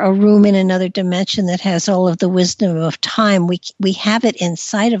for a room in another dimension that has all of the wisdom of time. We have it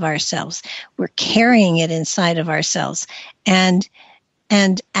inside of ourselves. We're carrying it inside of ourselves, and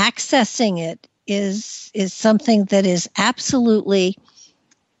accessing it is something that is absolutely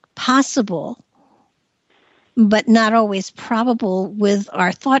possible, but not always probable with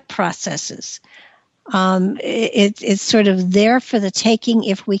our thought processes. It's sort of there for the taking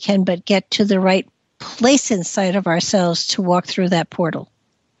if we can but get to the right place inside of ourselves to walk through that portal.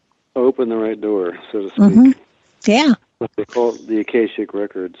 Open the right door, so to speak. Mm-hmm. Yeah. What they call the Akashic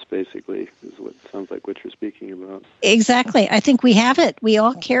Records, basically, is what sounds like what you're speaking about. Exactly. I think we have it. We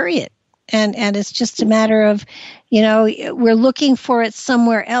all carry it. And it's just a matter of, we're looking for it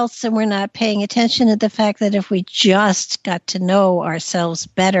somewhere else, and we're not paying attention to the fact that if we just got to know ourselves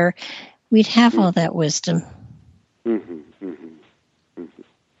better, we'd have all that wisdom. Mm-hmm, mm-hmm.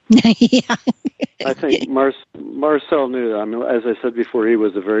 Yeah. I think Marcel knew. I mean, as I said before, he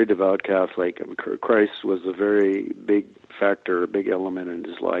was a very devout Catholic. I mean, Christ was a very big factor, a big element in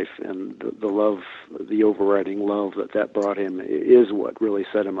his life, and the love, the overriding love that brought him is what really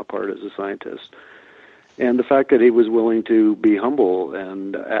set him apart as a scientist. And the fact that he was willing to be humble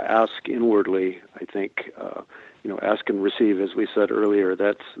and ask inwardly, I think, ask and receive, as we said earlier,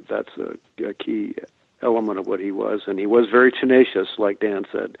 that's a key element of what he was. And he was very tenacious, like Dan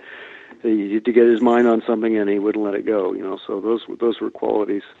said. He had to get his mind on something, and he wouldn't let it go. So those were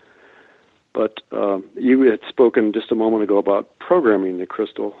qualities. But you had spoken just a moment ago about programming the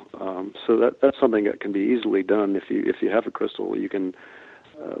crystal. So that's something that can be easily done. If you have a crystal, you can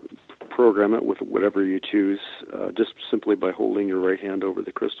program it with whatever you choose, just simply by holding your right hand over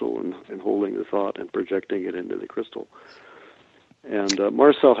the crystal and holding the thought and projecting it into the crystal. And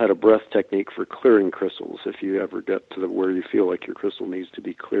Marcel had a breath technique for clearing crystals. If you ever get to where you feel like your crystal needs to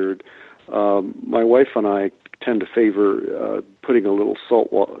be cleared, my wife and I tend to favor putting a little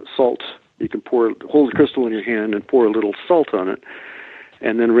salt. You can hold the crystal in your hand and pour a little salt on it,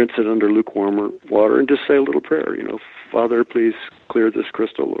 and then rinse it under lukewarm water and just say a little prayer. Father, please clear this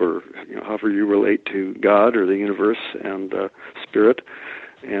crystal, or however you relate to God or the universe and spirit,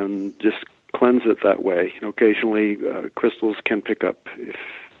 and just cleanse it that way. Occasionally, crystals can pick up if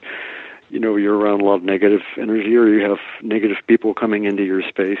you're around a lot of negative energy, or you have negative people coming into your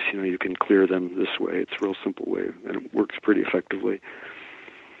space. You can clear them this way. It's a real simple way, and it works pretty effectively.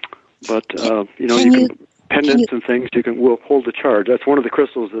 But you can pendants and things. Will hold the charge. That's one of the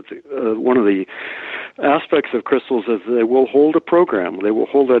crystals. One of the aspects of crystals is they will hold a program. They will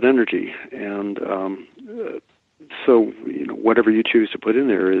hold that energy, and so whatever you choose to put in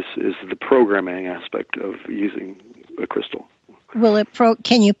there is the programming aspect of using a crystal. Will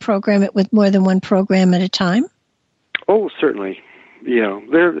can you program it with more than one program at a time? Oh, certainly.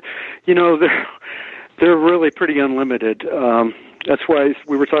 They're really pretty unlimited. That's why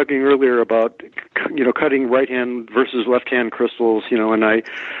we were talking earlier about cutting right hand versus left hand crystals. And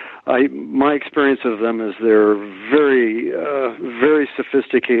my experience of them is they're very very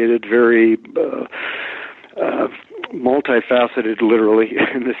sophisticated, very multifaceted, literally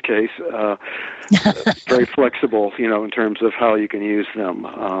in this case, very flexible, in terms of how you can use them.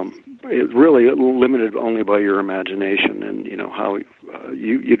 It's really limited only by your imagination and, how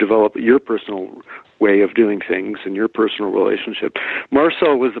you develop your personal way of doing things and your personal relationship.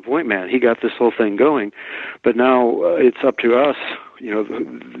 Marcel was the point man. He got this whole thing going, but now it's up to us.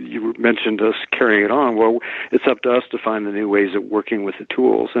 You mentioned us carrying it on. Well, it's up to us to find the new ways of working with the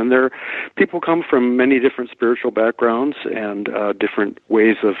tools. And people come from many different spiritual backgrounds and different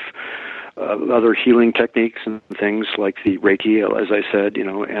ways of other healing techniques and things like the Reiki, as I said,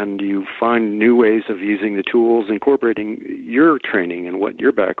 and you find new ways of using the tools, incorporating your training and what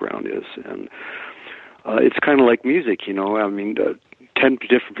your background is. And it's kind of like music, 10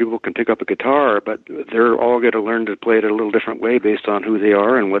 different people can pick up a guitar, but they're all going to learn to play it a little different way based on who they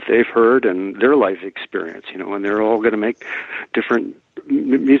are and what they've heard and their life experience, and they're all going to make different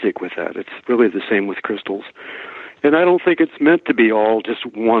music with that. It's really the same with crystals. And I don't think it's meant to be all just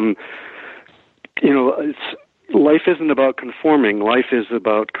one, life isn't about conforming. Life is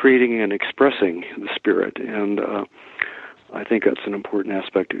about creating and expressing the spirit. And I think that's an important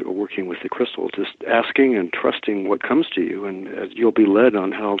aspect of working with the crystal, just asking and trusting what comes to you, and you'll be led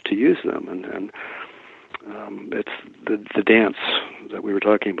on how to use them. And it's the dance that we were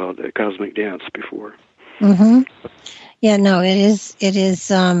talking about, the cosmic dance before. Mm-hmm. Yeah, no, it is. It's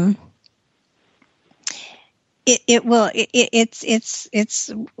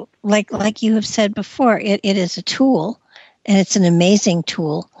like you have said before. It is a tool, and it's an amazing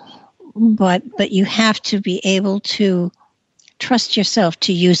tool. But you have to be able to trust yourself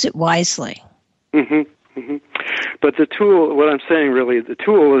to use it wisely. Mm-hmm. Mm-hmm. But the tool, what I'm saying really, the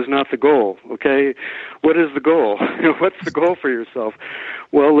tool is not the goal, okay? What is the goal? What's the goal for yourself?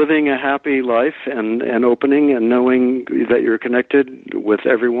 Well, living a happy life and opening and knowing that you're connected with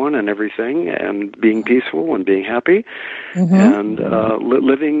everyone and everything and being peaceful and being happy, mm-hmm. and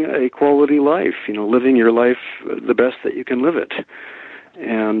living a quality life, living your life the best that you can live it.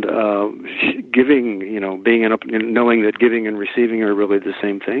 And giving, knowing that giving and receiving are really the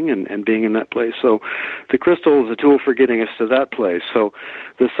same thing, and being in that place. So the crystal is a tool for getting us to that place. So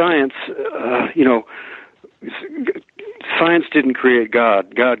the science, science didn't create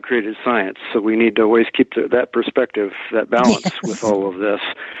God. God created science. So we need to always keep that perspective, that balance with all of this,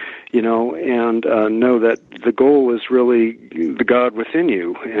 and know that the goal is really the God within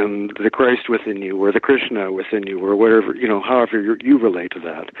you and the Christ within you or the Krishna within you or whatever, however you relate to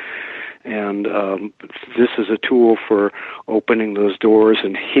that. And this is a tool for opening those doors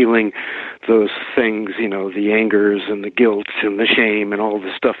and healing those things, the angers and the guilt and the shame and all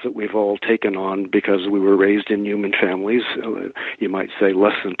the stuff that we've all taken on because we were raised in human families. You might say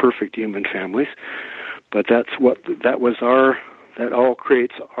less than perfect human families. But that all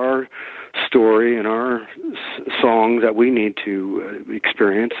creates our story and our song that we need to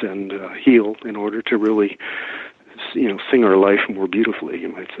experience and heal in order to really, sing our life more beautifully, you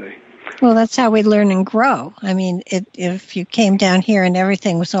might say. Well, that's how we learn and grow. I mean, if you came down here and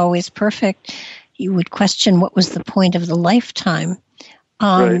everything was always perfect, you would question what was the point of the lifetime.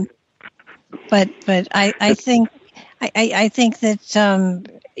 Right. But I think that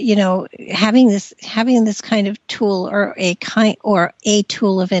having this kind of tool or a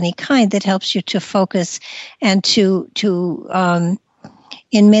tool of any kind that helps you to focus and to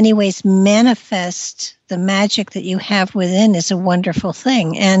in many ways manifest the magic that you have within is a wonderful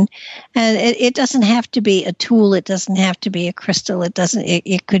thing. And it doesn't have to be a tool. It doesn't have to be a crystal.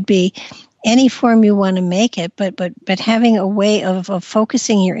 It could be any form you want to make it, but having a way of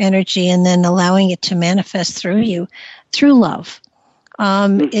focusing your energy and then allowing it to manifest through you, through love,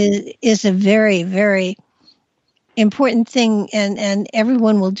 is a very, very important thing. And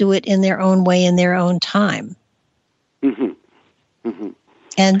everyone will do it in their own way, in their own time. Mm-hmm. Mm-hmm.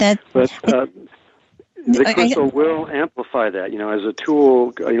 And that, the crystal will amplify that. As a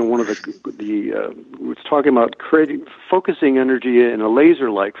tool. One of we're talking about focusing energy in a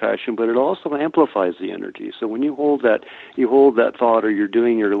laser-like fashion, but it also amplifies the energy. So when you hold that thought, or you're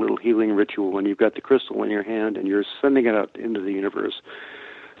doing your little healing ritual, and you've got the crystal in your hand, and you're sending it out into the universe.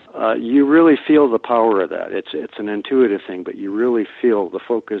 You really feel the power of that. It's an intuitive thing, but you really feel the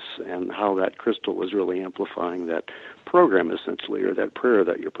focus and how that crystal is really amplifying that program, essentially, or that prayer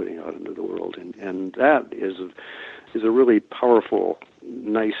that you're putting out into the world. And that is a really powerful,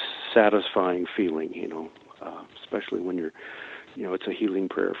 nice, satisfying feeling, especially when you're, it's a healing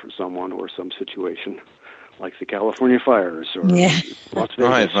prayer for someone or some situation. Like the California fires or Las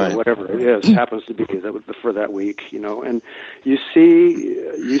Vegas or whatever it is, happens to be for that week, and you see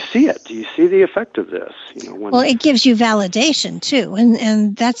it. You see the effect of this, Well, it gives you validation too,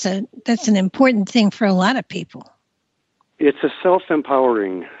 and that's an important thing for a lot of people. It's a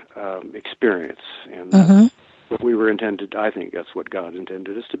self-empowering experience, and that's what we were intended. I think that's what God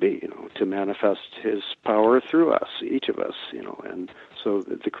intended us to be, to manifest His power through us, each of us, and so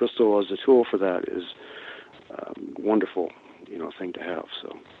the crystal as a tool for that is. Wonderful, thing to have.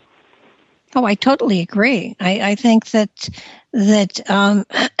 So. Oh, I totally agree. I think that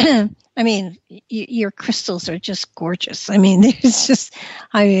I mean, your crystals are just gorgeous. I mean, it's just,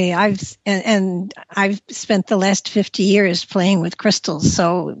 I've spent the last 50 years playing with crystals,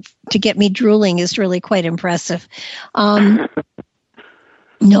 so to get me drooling is really quite impressive. No,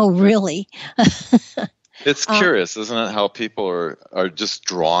 really. It's curious, isn't it, how people are just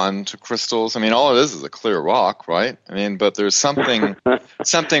drawn to crystals? I mean, all it is a clear rock, right? I mean, but there's something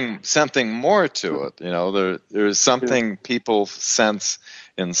more to it. There's something people sense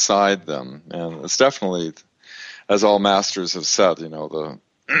inside them, and it's definitely, as all masters have said,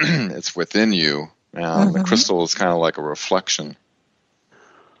 it's within you, and the crystal is kind of like a reflection.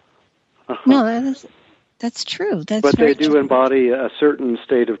 No, that's true. But they do embody a certain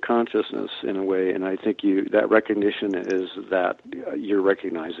state of consciousness in a way, and I think that recognition is that you're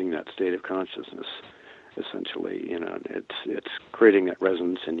recognizing that state of consciousness. Essentially, it's creating that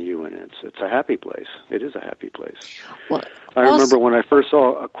resonance in you, and it's a happy place. It is a happy place. Well, I remember when I first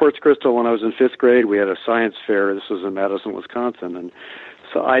saw a quartz crystal when I was in 5th grade. We had a science fair. This was in Madison, Wisconsin, and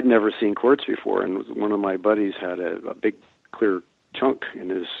so I'd never seen quartz before. And one of my buddies had a big clear chunk in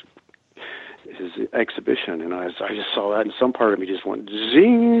his exhibition, and I just saw that, and some part of me just went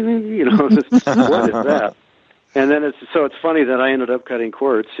zing. What is that? And then it's funny that I ended up cutting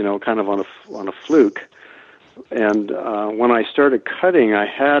quartz, kind of on a fluke. And when I started cutting,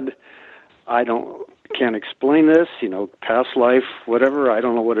 can't explain this, past life, whatever. I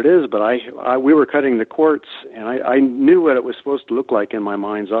don't know what it is, but we were cutting the quartz, and I knew what it was supposed to look like in my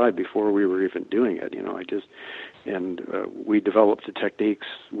mind's eye before we were even doing it. We developed the techniques.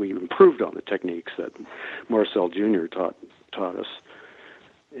 We improved on the techniques that Marcel Jr. taught us,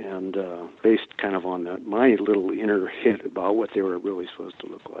 and based kind of on my little inner hit about what they were really supposed to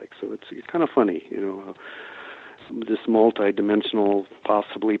look like. So it's kind of funny, this multi-dimensional,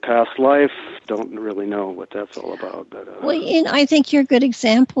 possibly past life. Don't really know what that's all about. But, well, I think you're a good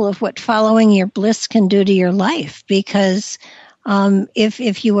example of what following your bliss can do to your life, because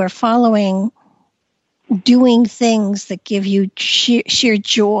if you are following doing things that give you sheer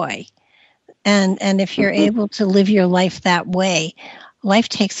joy, and if you're able to live your life that way, life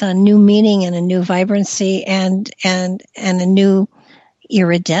takes on new meaning and a new vibrancy and a new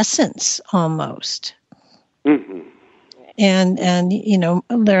iridescence almost. Mm-hmm. And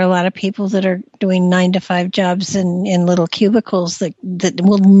there are a lot of people that are doing 9-to-5 jobs in little cubicles that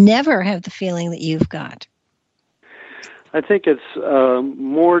will never have the feeling that you've got. I think it's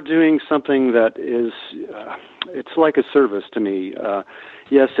more doing something that is, it's like a service to me.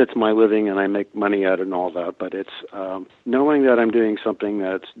 Yes, it's my living and I make money at it and all that, but it's knowing that I'm doing something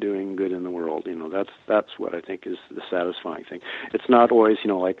that's doing good in the world. That's what I think is the satisfying thing. It's not always,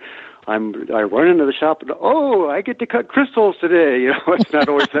 like I run into the shop and, I get to cut crystals today. It's not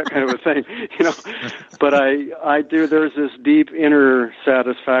always that kind of a thing, But I do, there's this deep inner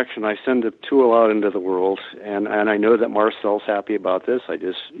satisfaction. I send a tool out into the world, and I know that Marcel's happy about this. I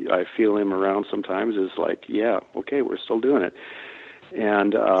feel him around sometimes. It's like, yeah, okay, we're still doing it.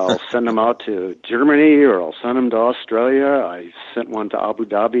 And I'll send them out to Germany, or I'll send them to Australia. I sent one to Abu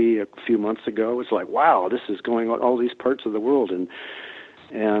Dhabi a few months ago. It's like, wow, this is going on all these parts of the world. And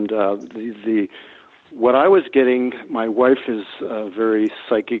what I was getting, my wife is a very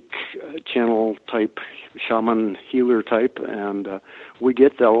psychic channel type, shaman healer type, and we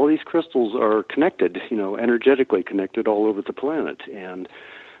get that all these crystals are connected, energetically connected all over the planet, and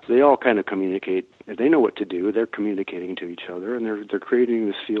they all kind of communicate. They know what to do. They're communicating to each other, and they're creating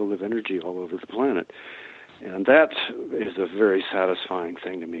this field of energy all over the planet. And that is a very satisfying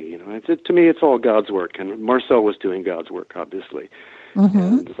thing to me. To me, it's all God's work, and Marcel was doing God's work, obviously. Mm-hmm.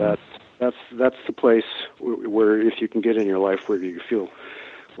 And that's the place where if you can get in your life where you feel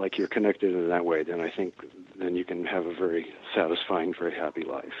like you're connected in that way, then I think then you can have a very satisfying, very happy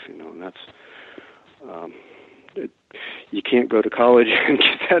life. And that's. You can't go to college and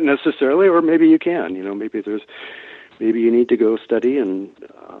get that necessarily, or maybe you can. Maybe you need to go study,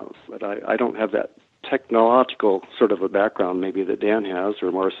 but I don't have that technological sort of a background maybe that Dan has or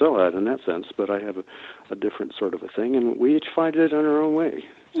Marcel had in that sense, but I have a different sort of a thing, and we each find it in our own way.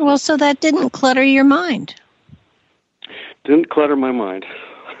 Well, so that didn't clutter your mind. Didn't clutter my mind.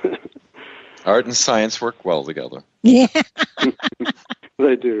 Art and science work well together. Yeah.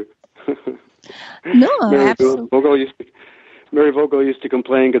 They do. No, absolutely. Mary Vogel used to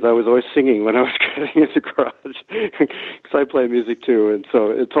complain because I was always singing when I was cutting in the garage, because I play music too, and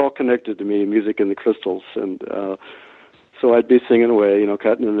so it's all connected to me, music and the crystals, and so I'd be singing away,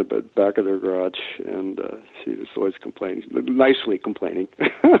 cutting in the back of their garage, and she was always complaining, nicely complaining,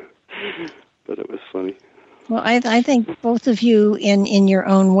 but it was funny. Well, I think both of you, in your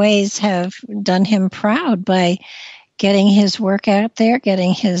own ways, have done him proud by getting his work out there,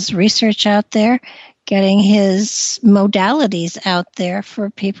 getting his research out there, getting his modalities out there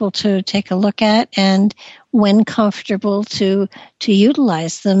for people to take a look at, and when comfortable to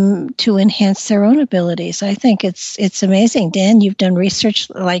utilize them to enhance their own abilities. I think it's amazing. Dan, you've done research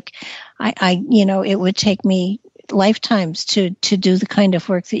like it would take me lifetimes to do the kind of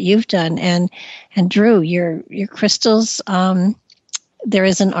work that you've done. And Drew, your crystals, there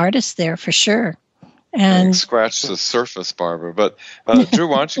is an artist there for sure. And scratch the surface, Barbara. But Drew,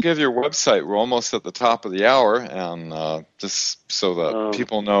 why don't you give your website? We're almost at the top of the hour, and just so that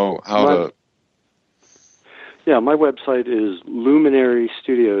people know how to. Yeah, my website is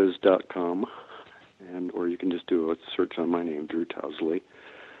luminarystudios.com, or you can just do a search on my name, Drew Tousley.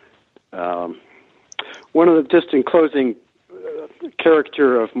 One of the, just in closing,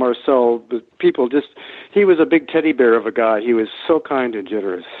 caricature of Marcel, but he was a big teddy bear of a guy. He was so kind and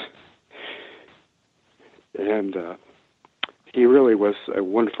generous. And he really was a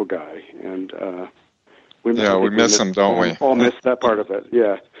wonderful guy, and we miss him, don't we? All miss that part of it.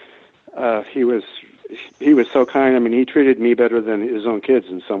 Yeah, he was so kind. I mean, he treated me better than his own kids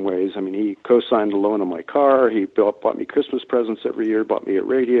in some ways. I mean, he co-signed a loan on my car. He bought me Christmas presents every year. Bought me a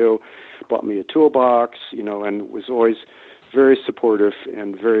radio, bought me a toolbox. And was always very supportive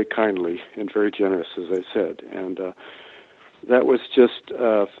and very kindly and very generous, as I said. And that was just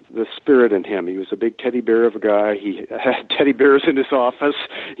the spirit in him. He was a big teddy bear of a guy. He had teddy bears in his office,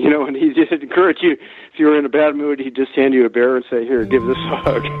 and he just encouraged you. If you were in a bad mood, he'd just hand you a bear and say, "Here, give this a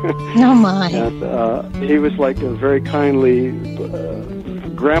hug." Oh, my. And he was like a very kindly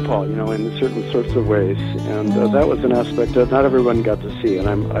grandpa, in certain sorts of ways. And that was an aspect that not everyone got to see, and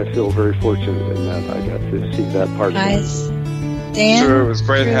I feel very fortunate in that I got to see that part of it. Dan, sure, it was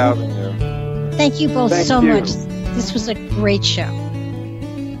great having you. Thank you both Thank so you. much. This was a great show.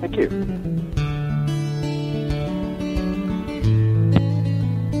 Thank you.